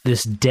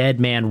this dead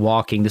man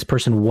walking. This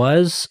person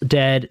was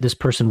dead. This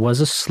person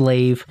was a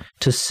slave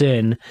to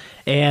sin.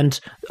 And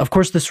of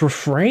course, this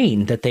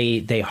refrain that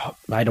they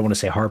I don't want to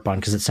say harp on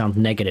because it sounds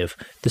negative.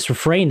 This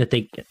refrain that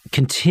they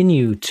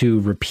continue to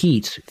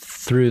repeat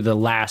through the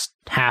last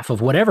half of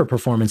whatever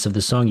performance of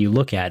the song you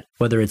look at,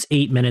 whether it's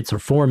 8 minutes or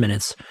 4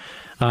 minutes,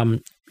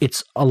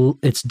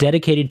 it's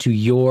dedicated to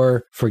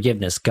your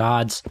forgiveness,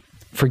 God's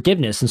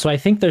forgiveness. And so I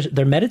think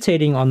they're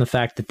meditating on the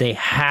fact that they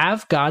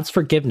have God's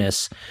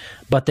forgiveness,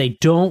 but they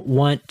don't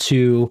want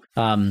to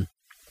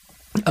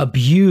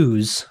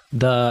abuse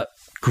the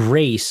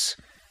grace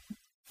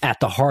at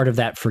the heart of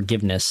that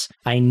forgiveness.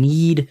 I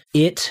need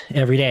it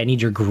every day. I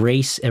need your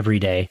grace every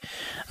day.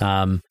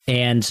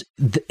 And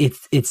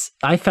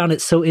I found it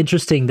so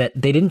interesting that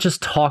they didn't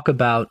just talk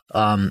about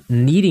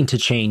needing to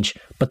change,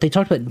 but they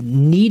talked about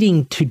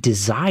needing to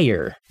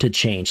desire to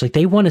change. Like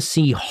they want to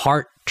see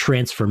heart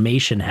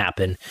transformation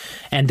happen.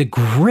 And the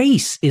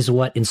grace is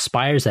what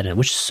inspires that,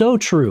 which is so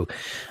true.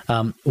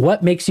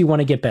 What makes you want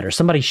to get better?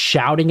 Somebody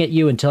shouting at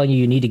you and telling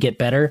you need to get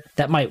better,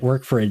 that might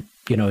work for a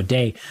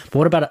day. But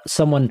what about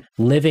someone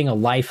living a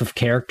life of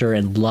character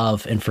and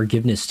love and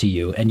forgiveness to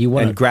you? And you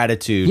want and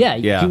gratitude.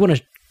 Yeah. You want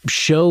to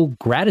show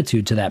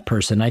gratitude to that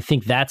person. I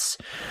think that's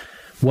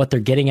what they're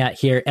getting at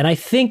here. And I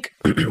think,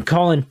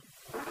 Colin,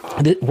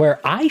 where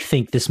I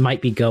think this might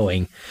be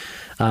going,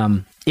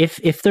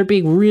 if they're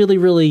being really,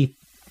 really,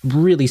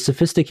 really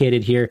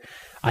sophisticated here,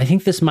 I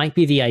think this might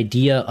be the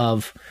idea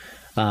of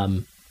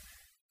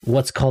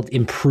what's called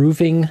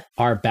improving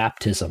our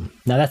baptism.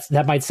 Now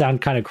that might sound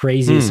kind of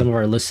crazy to some of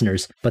our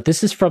listeners, but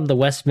this is from the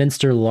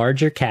Westminster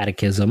Larger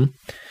Catechism,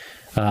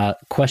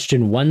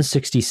 question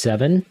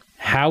 167.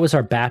 How is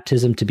our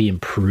baptism to be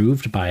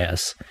improved by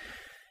us?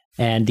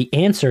 And the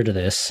answer to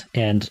this,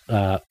 and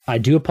I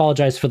do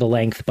apologize for the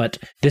length, but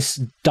this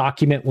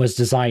document was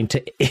designed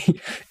to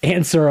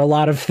answer a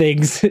lot of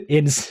things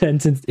in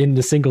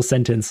a single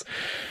sentence.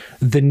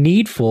 The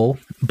needful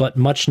but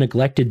much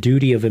neglected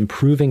duty of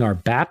improving our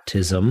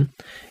baptism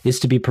is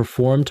to be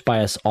performed by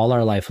us all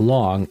our life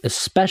long,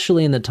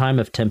 especially in the time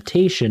of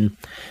temptation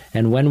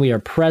and when we are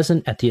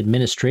present at the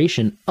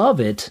administration of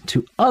it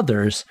to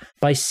others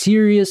by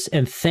serious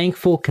and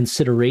thankful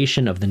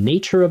consideration of the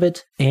nature of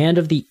it and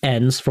of the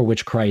ends for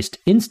which Christ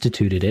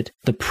instituted it,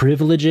 the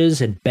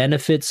privileges and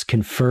benefits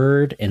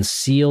conferred and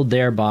sealed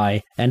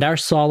thereby, and our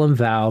solemn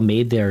vow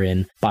made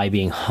therein, by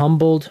being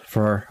humbled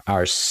for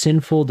our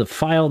sinful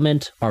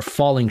defilement, our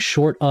falling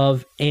short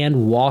of,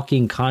 and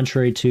walking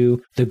contrary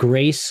to the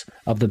grace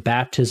of the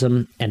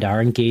baptism and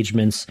our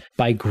engagements,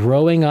 by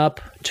growing up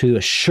to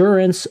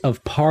assurance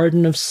of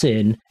pardon of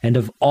sin and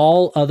of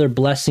all other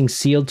blessings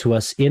sealed to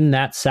us in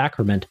that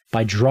sacrament,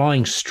 by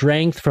drawing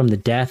strength from the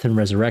death and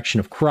resurrection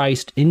of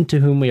Christ, into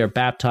whom we are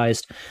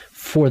baptized,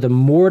 for the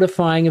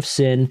mortifying of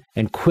sin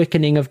and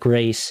quickening of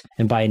grace,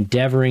 and by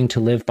endeavoring to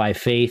live by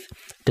faith,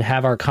 to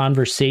have our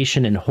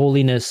conversation in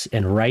holiness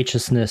and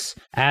righteousness,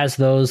 as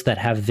those that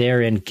have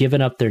therein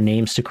given up their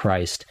names to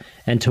Christ,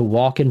 and to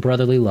walk in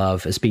brotherly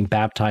love, as being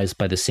baptized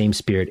by the same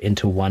Spirit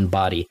into one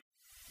body.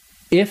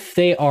 If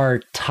they are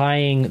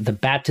tying the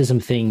baptism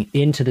thing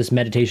into this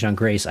meditation on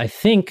grace, I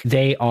think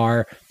they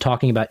are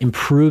talking about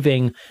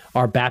improving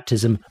our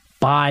baptism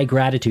by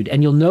gratitude.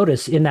 And you'll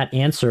notice in that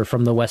answer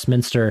from the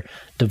Westminster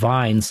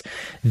Divines,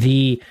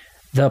 the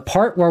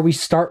part where we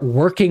start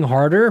working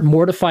harder,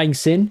 mortifying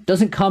sin,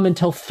 doesn't come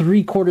until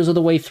 3/4 of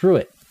the way through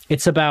it.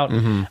 It's about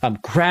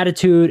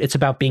gratitude. It's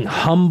about being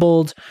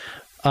humbled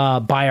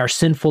by our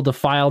sinful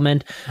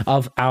defilement,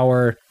 of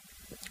our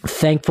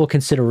thankful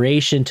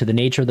consideration to the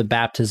nature of the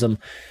baptism.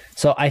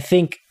 So I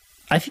think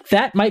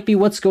that might be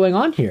what's going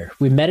on here.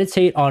 We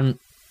meditate on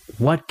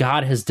what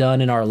God has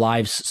done in our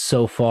lives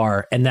so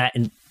far, and that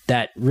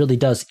that really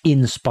does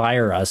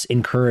inspire us,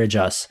 encourage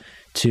us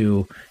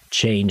to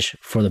change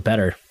for the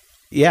better.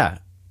 Yeah.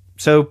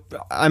 So,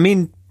 I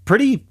mean,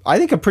 I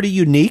think a pretty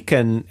unique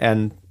and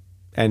kind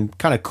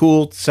of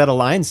cool set of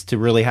lines to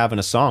really have in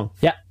a song.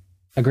 Yeah,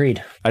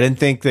 agreed. I didn't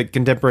think that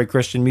contemporary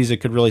Christian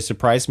music could really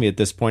surprise me at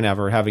this point,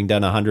 after having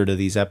done 100 of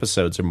these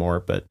episodes or more,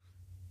 but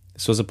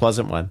this was a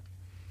pleasant one.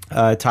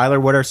 Tyler,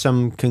 what are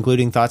some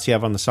concluding thoughts you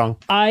have on the song?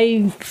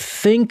 I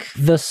think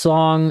the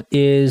song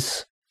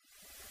is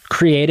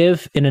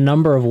creative in a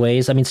number of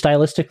ways. I mean,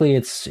 stylistically,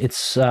 it's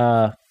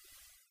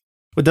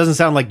It doesn't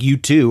sound like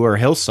U2 or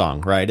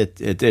Hillsong, right?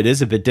 It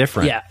is a bit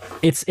different. Yeah,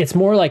 it's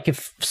more like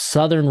if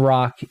Southern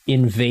rock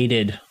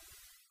invaded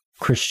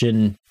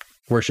Christian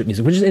worship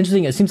music, which is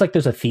interesting. It seems like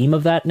there's a theme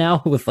of that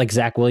now with like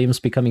Zach Williams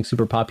becoming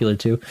super popular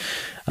too.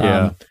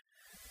 Yeah.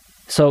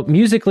 So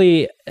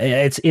musically,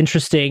 it's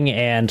interesting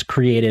and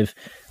creative.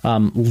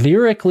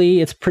 Lyrically,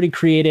 it's pretty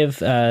creative.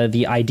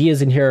 The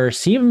ideas in here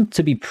seem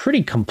to be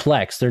pretty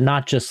complex. They're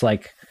not just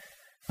like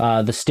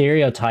the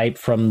stereotype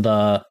from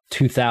the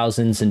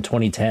 2000s and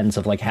 2010s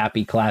of like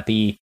happy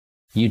clappy.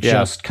 You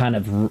just kind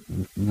of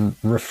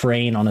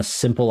refrain on a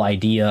simple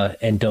idea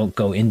and don't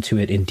go into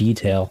it in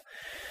detail.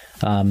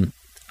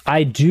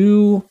 I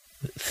do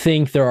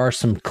think there are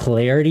some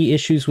clarity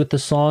issues with the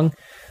song.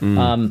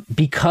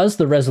 Because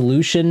the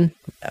resolution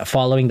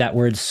following that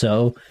word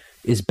 "so"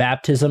 is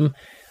baptism.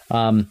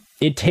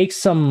 It takes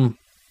some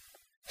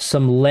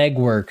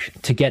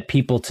legwork to get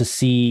people to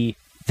see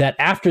that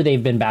after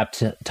they've been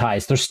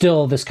baptized, there's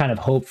still this kind of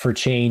hope for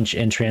change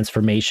and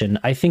transformation.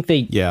 I think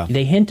they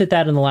hint at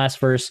that in the last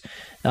verse.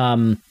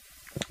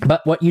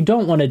 But what you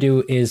don't want to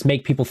do is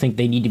make people think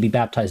they need to be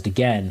baptized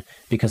again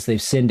because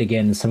they've sinned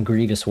again in some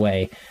grievous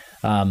way.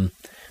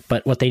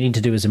 But what they need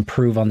to do is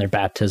improve on their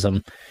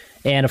baptism.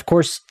 And of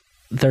course,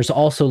 there's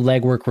also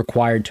legwork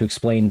required to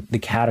explain the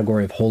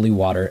category of holy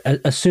water.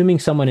 Assuming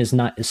someone is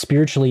not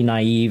spiritually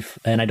naive,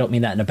 and I don't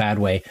mean that in a bad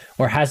way,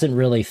 or hasn't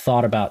really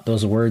thought about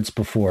those words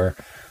before,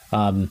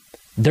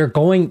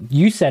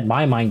 you said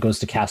my mind goes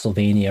to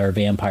Castlevania or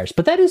vampires,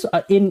 but that is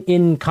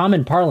in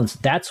common parlance,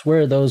 that's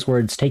where those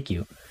words take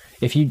you.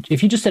 If you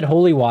just said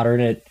holy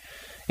water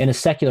in a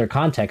secular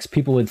context,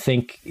 people would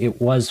think it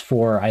was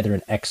for either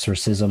an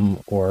exorcism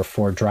or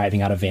for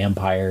driving out a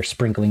vampire,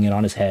 sprinkling it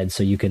on his head.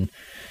 So you can,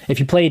 if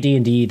you play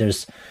D&D,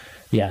 there's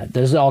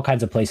all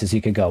kinds of places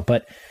you could go.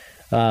 But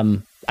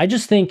I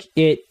just think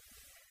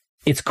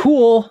it's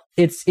cool,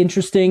 it's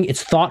interesting,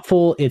 it's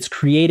thoughtful, it's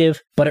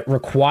creative, but it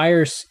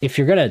requires, if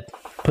you're going to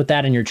put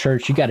that in your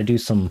church, you got to do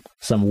some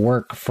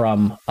work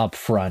from up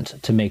front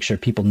to make sure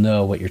people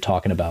know what you're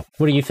talking about.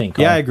 What do you think,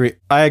 Colin? Yeah,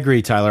 I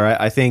agree, Tyler.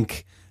 I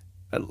think,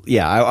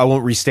 I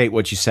won't restate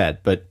what you said,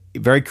 but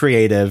very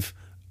creative,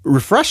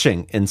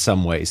 refreshing in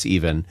some ways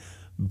even,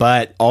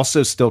 but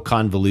also still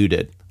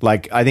convoluted.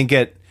 Like, I think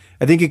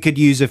it could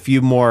use a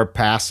few more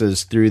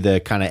passes through the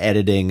kind of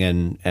editing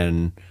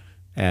and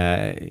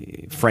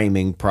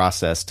framing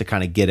process to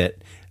kind of get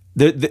it.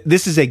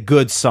 This is a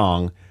good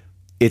song.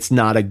 It's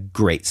not a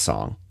great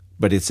song,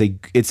 but it's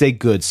a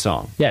good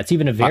song. Yeah, it's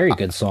even a very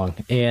good song.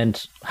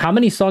 And how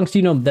many songs do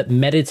you know that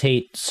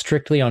meditate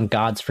strictly on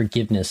God's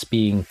forgiveness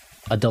being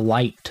a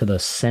delight to the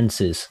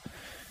senses?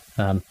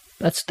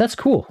 That's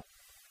cool.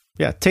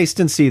 Yeah, taste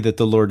and see that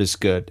the Lord is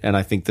good. And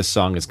I think this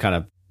song is kind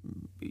of,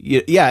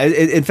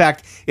 in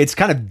fact, it's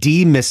kind of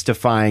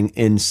demystifying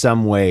in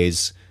some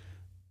ways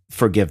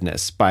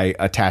forgiveness by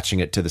attaching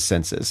it to the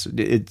senses.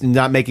 It's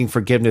not making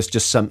forgiveness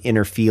just some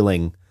inner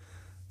feeling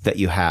that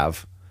you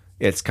have.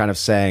 It's kind of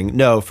saying,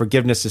 no,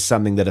 forgiveness is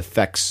something that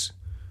affects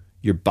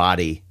your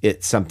body.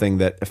 It's something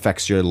that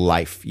affects your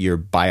life, your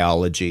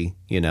biology,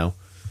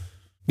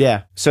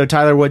 Yeah. So,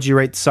 Tyler, what'd you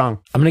rate the song?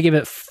 I'm going to give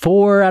it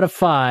 4 out of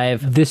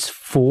 5. This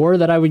 4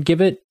 that I would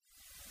give it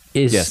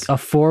is a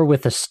 4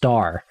 with a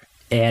star.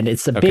 And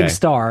it's a big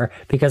star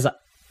because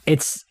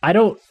I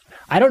don't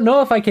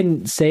know if I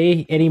can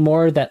say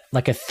anymore that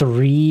like a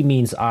 3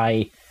 means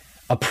I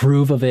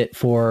approve of it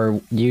for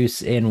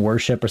use in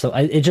worship or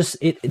something.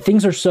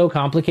 Things are so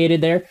complicated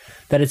there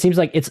that it seems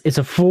like it's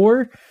a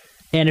 4.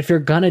 And if you're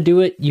going to do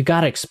it, you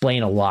got to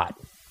explain a lot.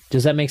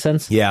 Does that make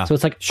sense? Yeah. So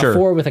it's like a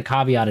 4 with a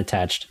caveat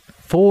attached.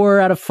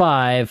 4 out of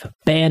 5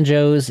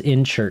 banjos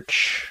in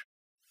church.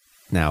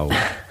 Now,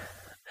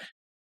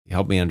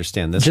 help me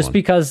understand this one.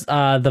 Because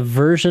the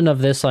version of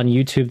this on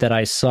YouTube that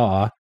I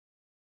saw,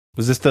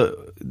 was this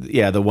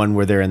the one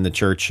where they're in the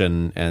church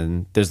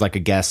and there's like a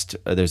guest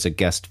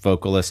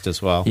vocalist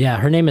as well? Yeah,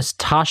 her name is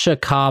Tasha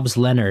Cobbs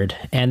Leonard,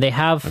 and they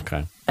have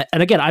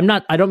and again,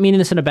 I don't mean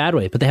this in a bad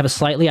way, but they have a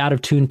slightly out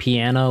of tune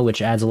piano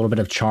which adds a little bit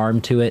of charm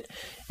to it,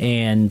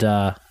 and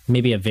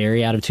maybe a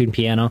very out of tune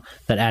piano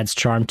that adds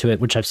charm to it,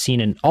 which I've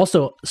seen in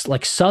also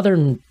like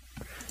Southern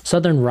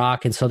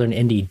rock and Southern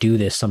indie do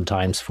this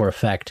sometimes for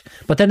effect.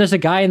 But then there's a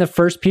guy in the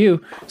first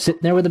pew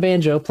sitting there with a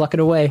banjo plucking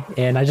away.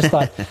 And I just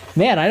thought,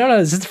 man, I don't know.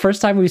 Is this the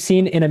first time we've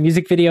seen in a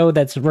music video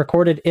that's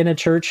recorded in a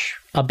church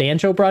a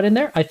banjo brought in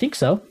there? I think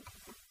so.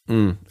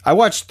 I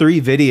watched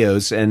 3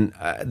 videos, and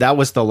that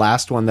was the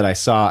last one that I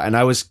saw. And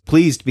I was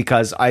pleased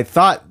because I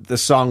thought the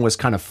song was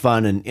kind of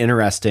fun and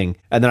interesting.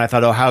 And then I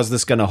thought, oh, how's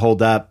this going to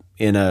hold up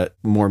in a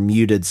more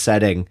muted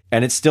setting?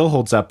 And it still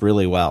holds up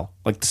really well.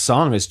 Like, the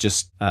song is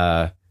just,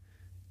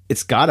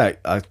 it's got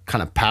a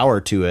kind of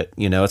power to it.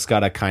 You know, it's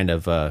got a kind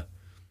of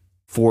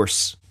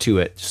force to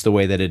it, just the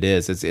way that it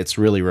is. It's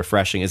really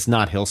refreshing. It's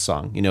not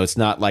Hillsong. You know, it's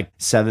not like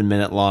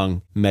 7-minute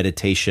long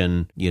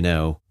meditation, you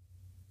know.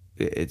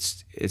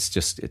 It's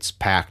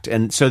packed.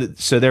 And so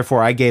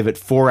therefore I gave it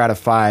 4 out of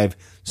 5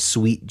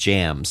 sweet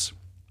jams,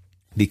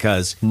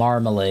 because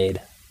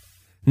Marmalade.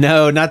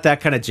 No, not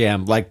that kind of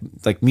jam, like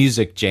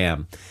music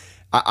jam.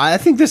 I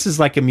think this is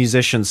like a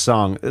musician's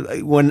song.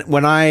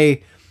 When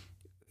I,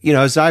 you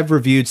know, as I've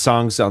reviewed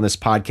songs on this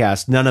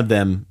podcast, none of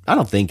them, I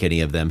don't think any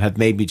of them have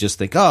made me just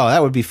think, oh,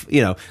 that would be,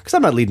 you know, because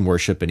I'm not leading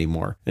worship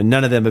anymore. And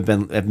none of them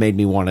have made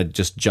me want to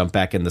just jump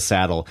back in the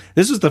saddle.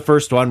 This was the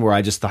first one where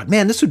I just thought,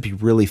 man, this would be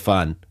really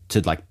fun to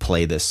like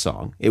play this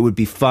song. It would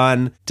be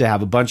fun to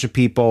have a bunch of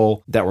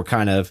people that were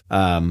kind of,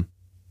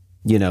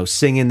 you know,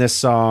 singing this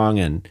song,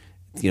 and,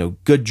 you know,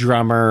 good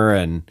drummer,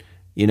 and,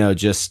 you know,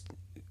 just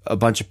a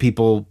bunch of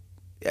people.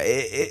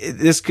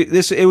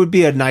 It would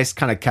be a nice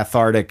kind of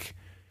cathartic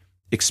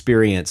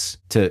experience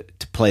to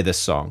play this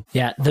song.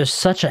 Yeah, there's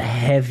such a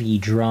heavy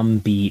drum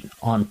beat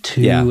on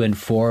 2 and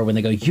 4 when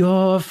they go,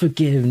 your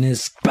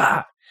forgiveness,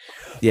 bah,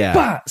 yeah,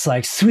 bah. It's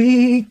like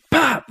sweet,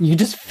 bah. You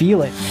just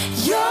feel it.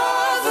 Your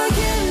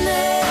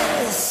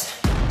forgiveness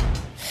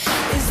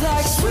is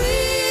like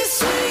sweet,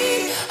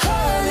 sweet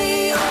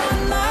honey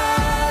on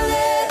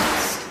my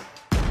lips.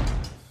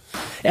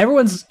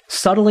 Everyone's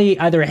subtly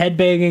either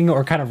headbanging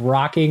or kind of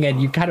rocking,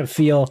 and you kind of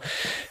feel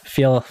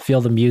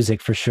the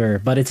music for sure.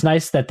 But it's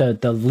nice that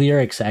the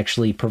lyrics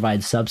actually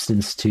provide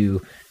substance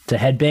to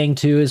headbang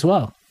to as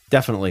well.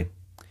 Definitely.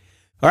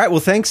 All right.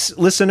 Well, thanks,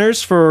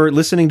 listeners, for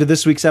listening to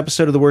this week's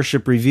episode of the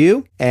Worship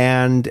Review.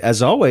 And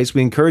as always,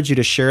 we encourage you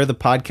to share the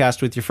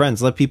podcast with your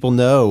friends. Let people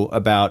know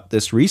about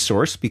this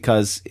resource,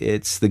 because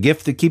it's the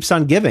gift that keeps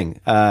on giving.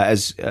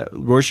 As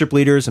worship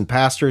leaders and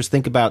pastors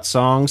think about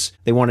songs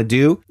they want to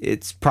do,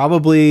 it's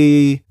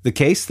probably the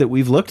case that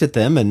we've looked at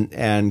them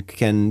and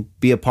can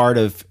be a part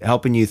of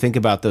helping you think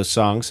about those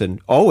songs.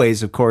 And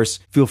always, of course,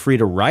 feel free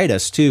to write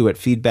us too at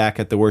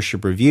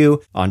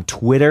feedback@theworship.review, on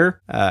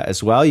Twitter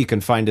as well. You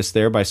can find us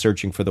there by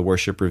searching for the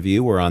Worship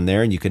Review. We're on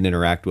there, and you can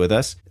interact with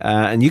us.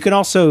 And you can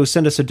also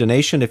send us a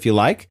donation if you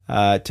like,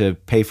 to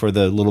pay for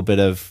the little bit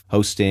of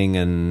hosting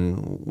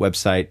and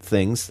website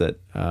things that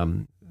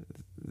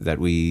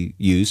we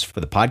use for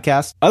the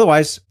podcast.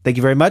 Otherwise, thank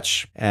you very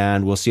much,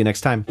 and we'll see you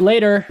next time.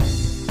 Later.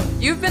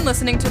 You've been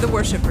listening to The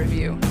Worship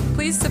Review.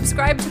 Please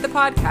subscribe to the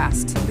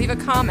podcast, leave a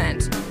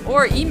comment,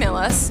 or email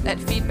us at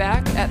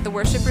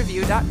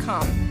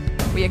feedback@theworshipreview.com.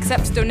 We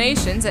accept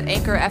donations at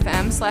Anchor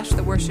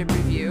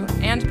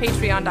FM/theworshipreview and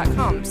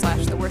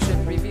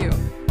patreon.com/theworshipreview.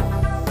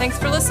 Thanks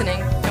for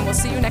listening, and we'll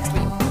see you next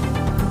week.